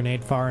throw a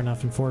grenade far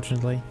enough,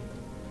 unfortunately.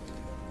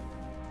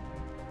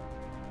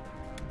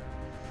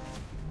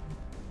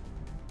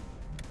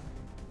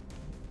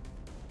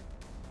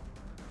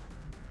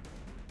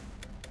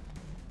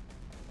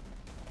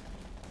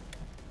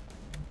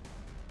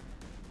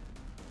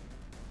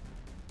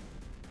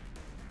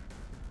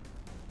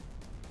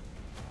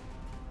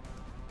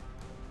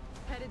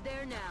 Headed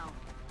there now.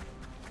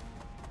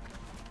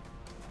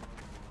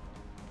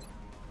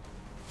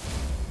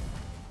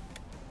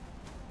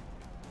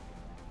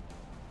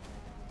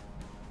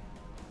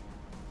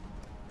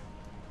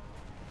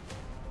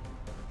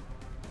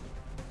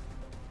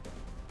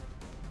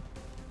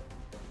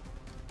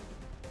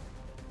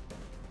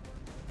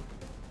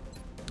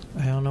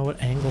 I don't know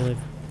what angle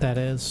that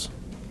is.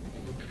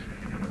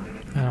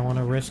 I don't want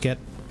to risk it.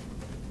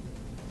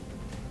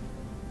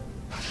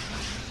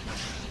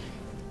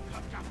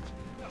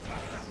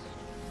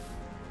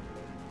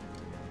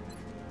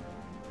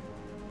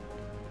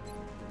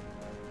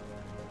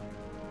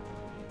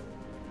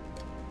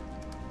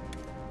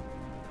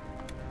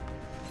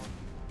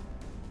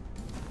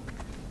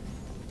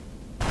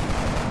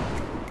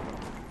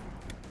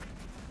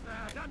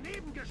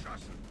 Daneben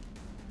geschossen.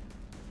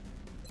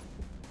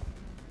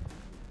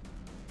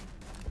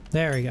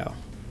 There we go.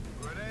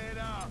 Grenade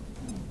out.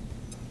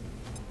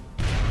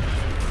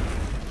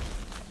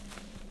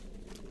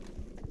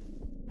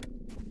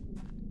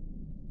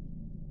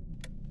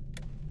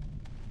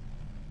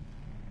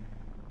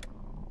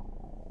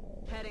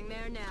 Heading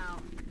there now.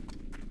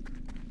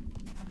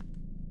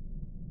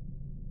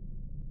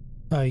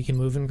 Oh, you can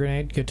move in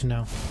grenade? Good to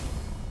know.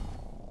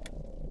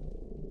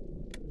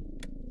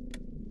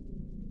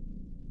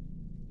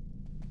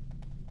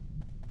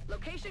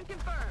 Location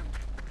confirmed.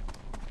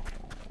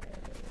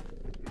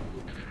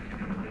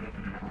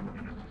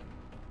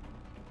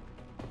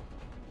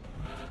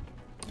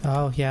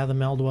 Oh, yeah, the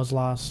meld was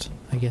lost.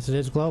 I guess it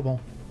is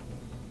global.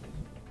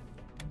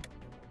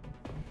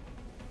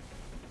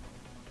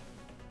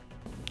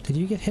 Did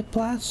you get hit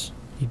blasts?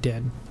 You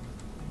did.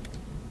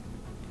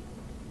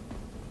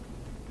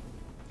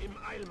 Im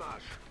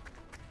Eilmarsch.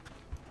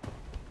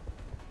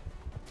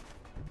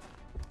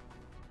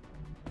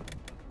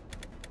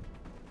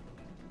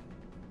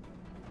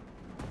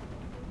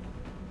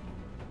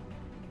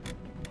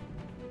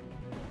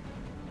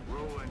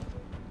 Rolling.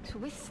 To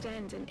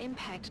withstand an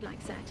impact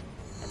like that,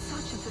 at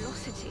such a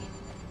velocity,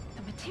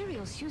 the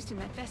materials used in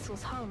that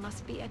vessel's hull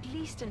must be at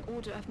least an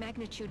order of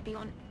magnitude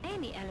beyond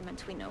any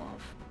element we know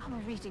of. Our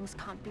readings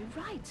can't be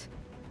right.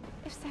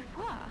 If they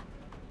were,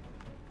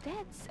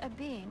 that's a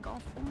being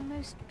of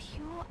almost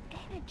pure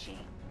energy.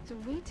 The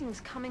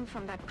readings coming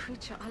from that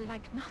creature are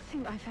like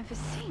nothing I've ever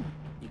seen.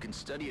 You can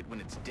study it when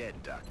it's dead,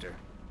 Doctor.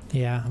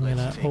 Yeah, I'm gonna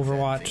Let's take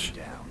Overwatch.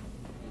 that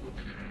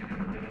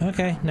thing down.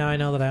 Okay, now I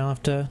know that I don't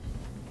have to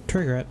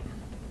trigger it.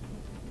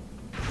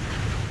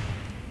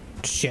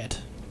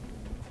 Shit.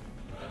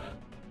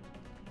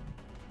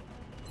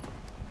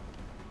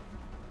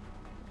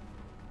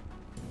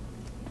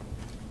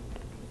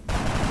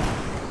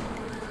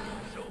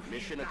 So,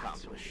 mission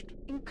accomplished.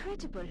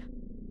 Incredible.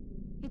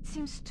 It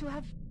seems to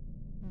have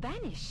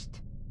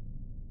vanished.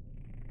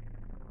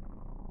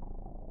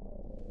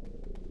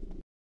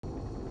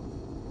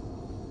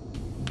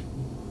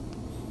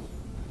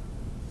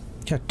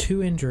 Got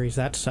 2 injuries,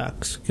 that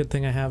sucks. Good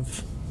thing I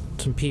have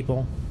some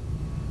people.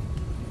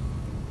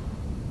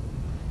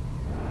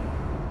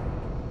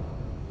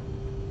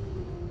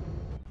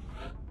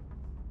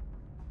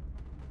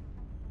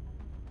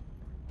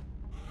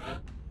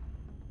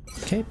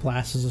 Okay,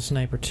 Blast is a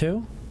sniper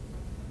too.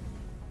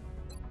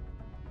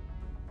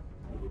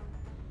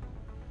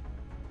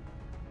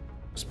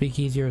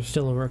 Speakeasy or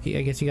still a rookie?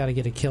 I guess you gotta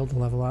get a kill to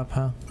level up,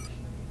 huh?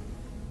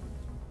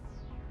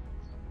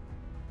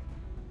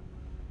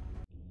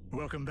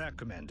 Welcome back,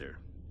 Commander.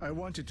 I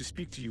wanted to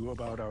speak to you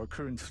about our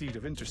current fleet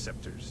of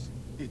interceptors.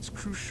 It's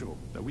crucial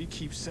that we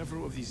keep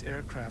several of these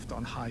aircraft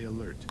on high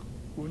alert.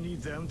 We'll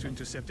need them to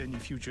intercept any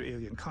future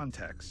alien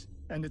contacts,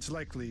 and it's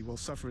likely we'll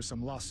suffer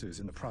some losses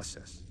in the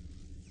process.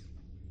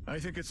 I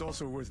think it's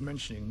also worth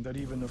mentioning that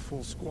even a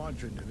full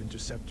squadron of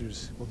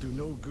interceptors will do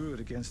no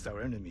good against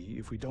our enemy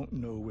if we don't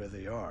know where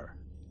they are.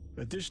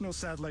 Additional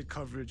satellite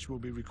coverage will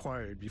be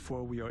required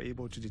before we are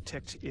able to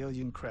detect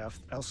alien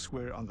craft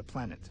elsewhere on the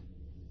planet.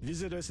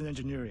 Visit us in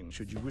engineering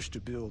should you wish to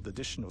build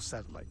additional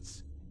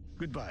satellites.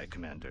 Goodbye,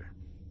 Commander.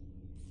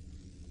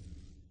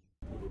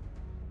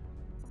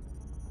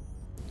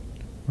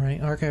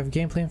 Right, archive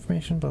gameplay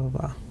information, blah blah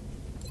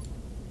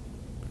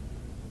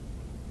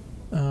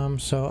blah.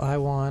 So I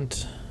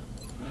want...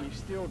 We've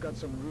still got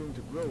some room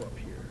to grow up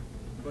here,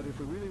 but if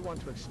we really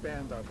want to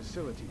expand our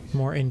facilities...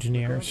 More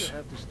engineers. We're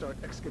going to have to start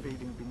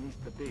excavating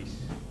beneath the base.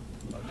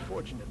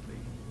 Unfortunately,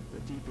 the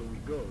deeper we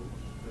go,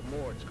 the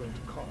more it's going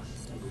to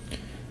cost.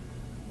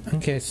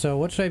 Okay, so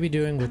what should I be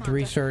doing with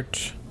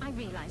research? I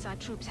realize our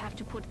troops have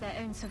to put their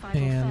own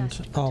survival and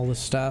first, all this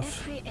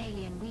stuff? Every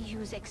alien we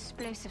use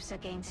explosives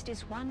against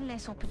is one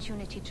less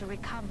opportunity to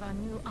recover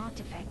new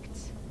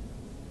artifacts.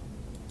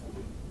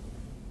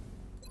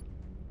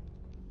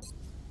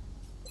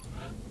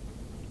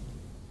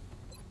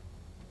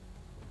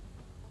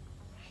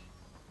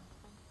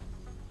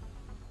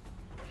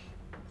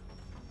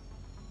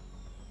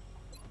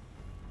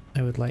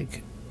 I would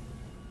like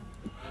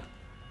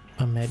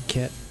a med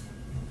kit.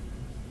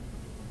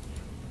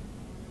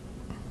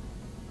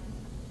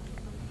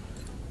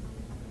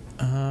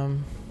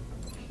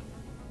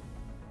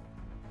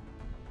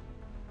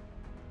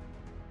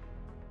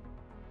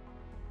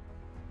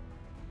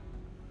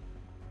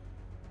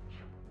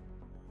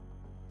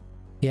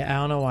 Yeah, I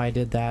don't know why I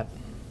did that.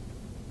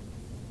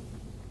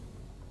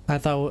 I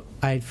thought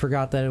I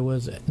forgot that it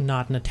was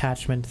not an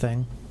attachment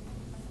thing.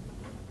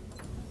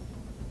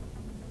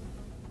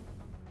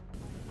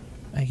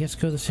 I guess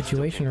go to the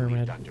situation room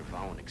and... Dr.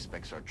 Valen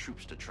expects our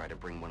troops to try to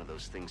bring one of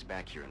those things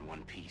back here in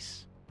one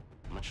piece,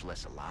 much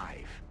less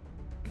alive.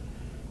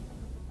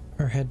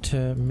 Or head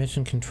to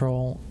mission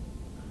control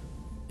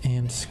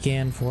and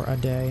scan for a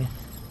day.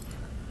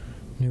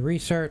 New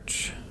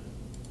research.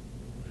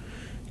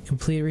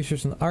 Complete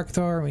research in the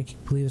Arcthor. We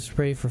complete this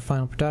ready for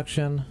final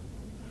production.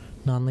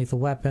 Non-lethal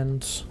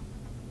weapons.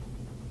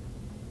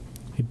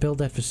 We build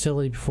that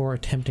facility before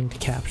attempting to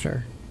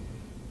capture.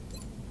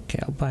 Okay,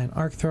 I'll buy an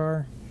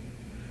Arcthor.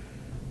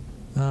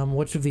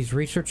 Which of these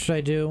research should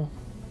I do?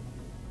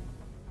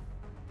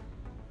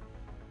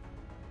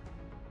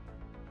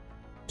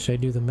 Should I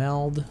do the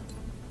meld?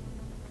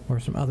 Or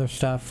some other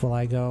stuff while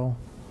I go?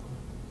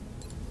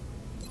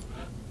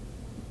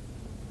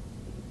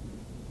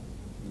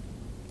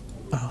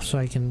 Oh, so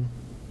I can...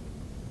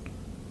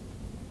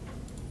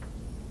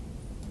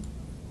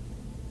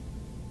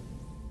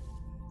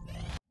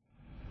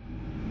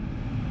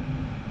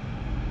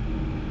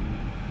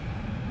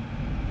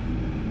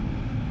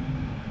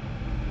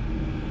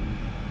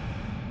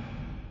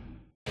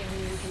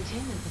 Alien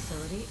containment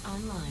facility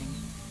online.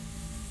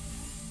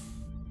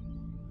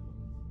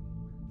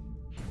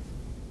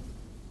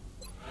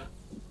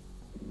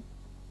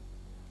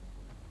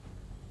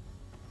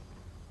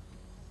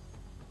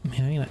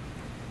 Man, I'm gonna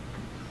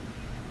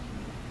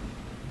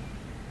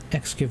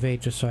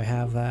excavate just so I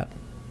have that.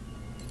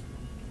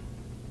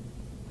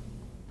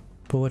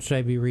 But what should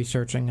I be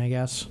researching, I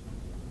guess?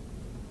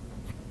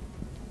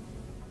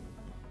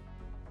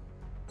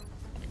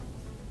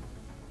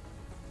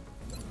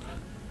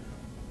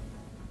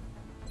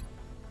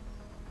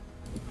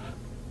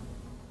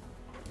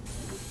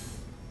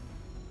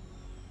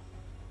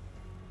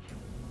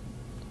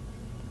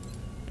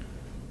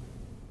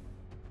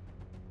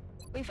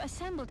 We've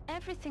assembled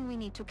everything we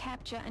need to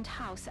capture and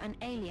house an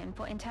alien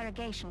for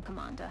interrogation,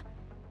 Commander.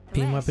 The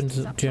Beam rest weapons is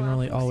is up to our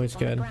generally forces always on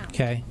the good. ground.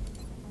 Okay.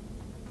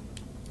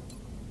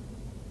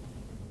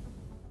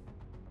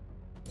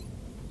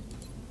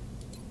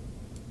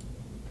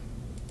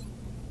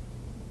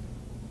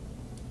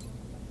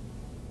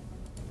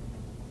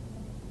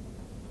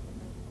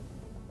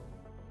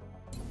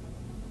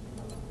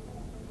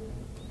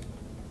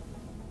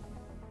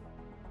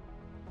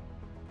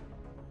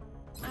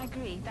 I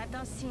agree. That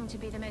does seem to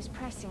be the most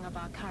pressing of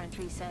our current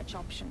research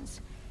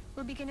options.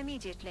 We'll begin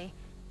immediately.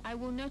 I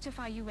will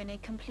notify you when a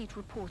complete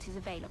report is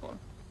available.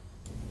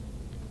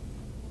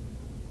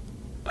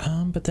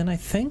 But then I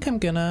think I'm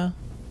gonna...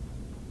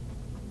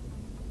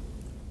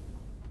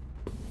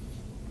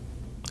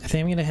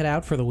 head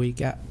out for the week.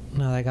 Now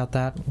that I got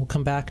that, we'll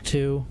come back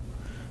to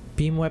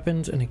beam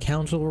weapons and a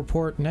council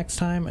report next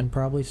time, and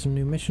probably some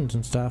new missions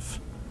and stuff.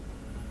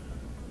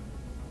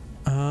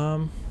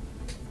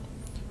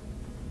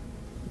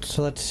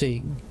 So let's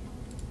see.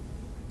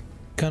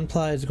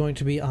 Gunpla is going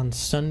to be on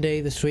Sunday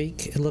this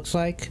week, it looks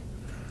like.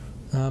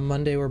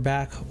 Monday we're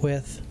back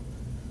with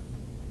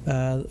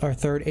our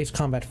third Ace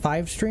Combat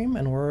 5 stream,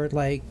 and we're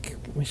like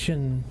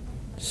mission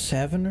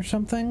 7 or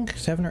something?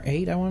 7 or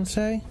 8, I want to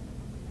say.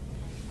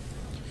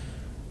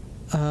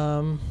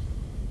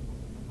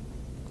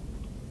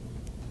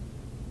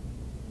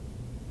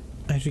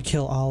 I should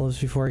kill Olives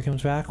before he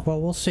comes back.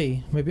 Well, we'll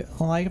see. Maybe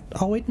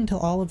I'll wait until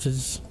Olives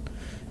is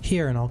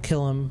here and I'll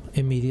kill him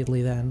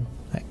immediately then.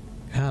 I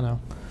don't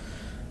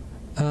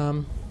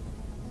know.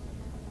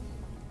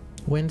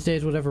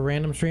 Wednesdays, whatever,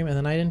 random stream, and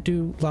then I didn't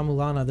do La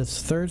Mulana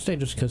this Thursday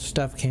just because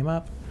stuff came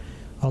up.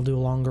 I'll do a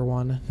longer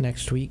one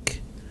next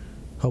week,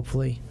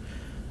 hopefully.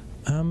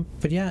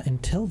 But yeah,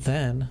 until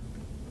then,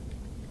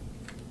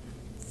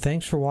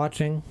 thanks for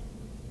watching.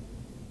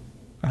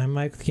 I'm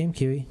Mike with Game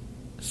Kiwi.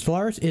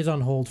 Stellaris is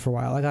on hold for a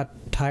while. I got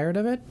tired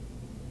of it,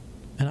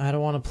 and I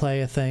don't want to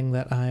play a thing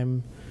that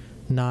I'm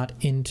not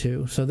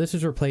into. So this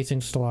is replacing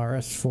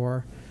Stellaris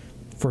for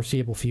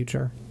foreseeable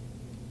future.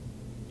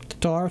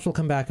 Stellaris will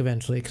come back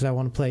eventually because I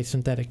want to play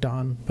Synthetic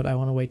Dawn, but I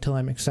want to wait till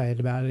I'm excited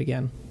about it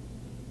again.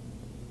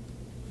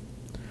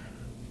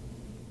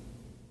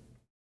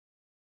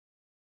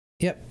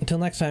 Yep, until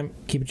next time,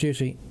 keep it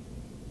juicy.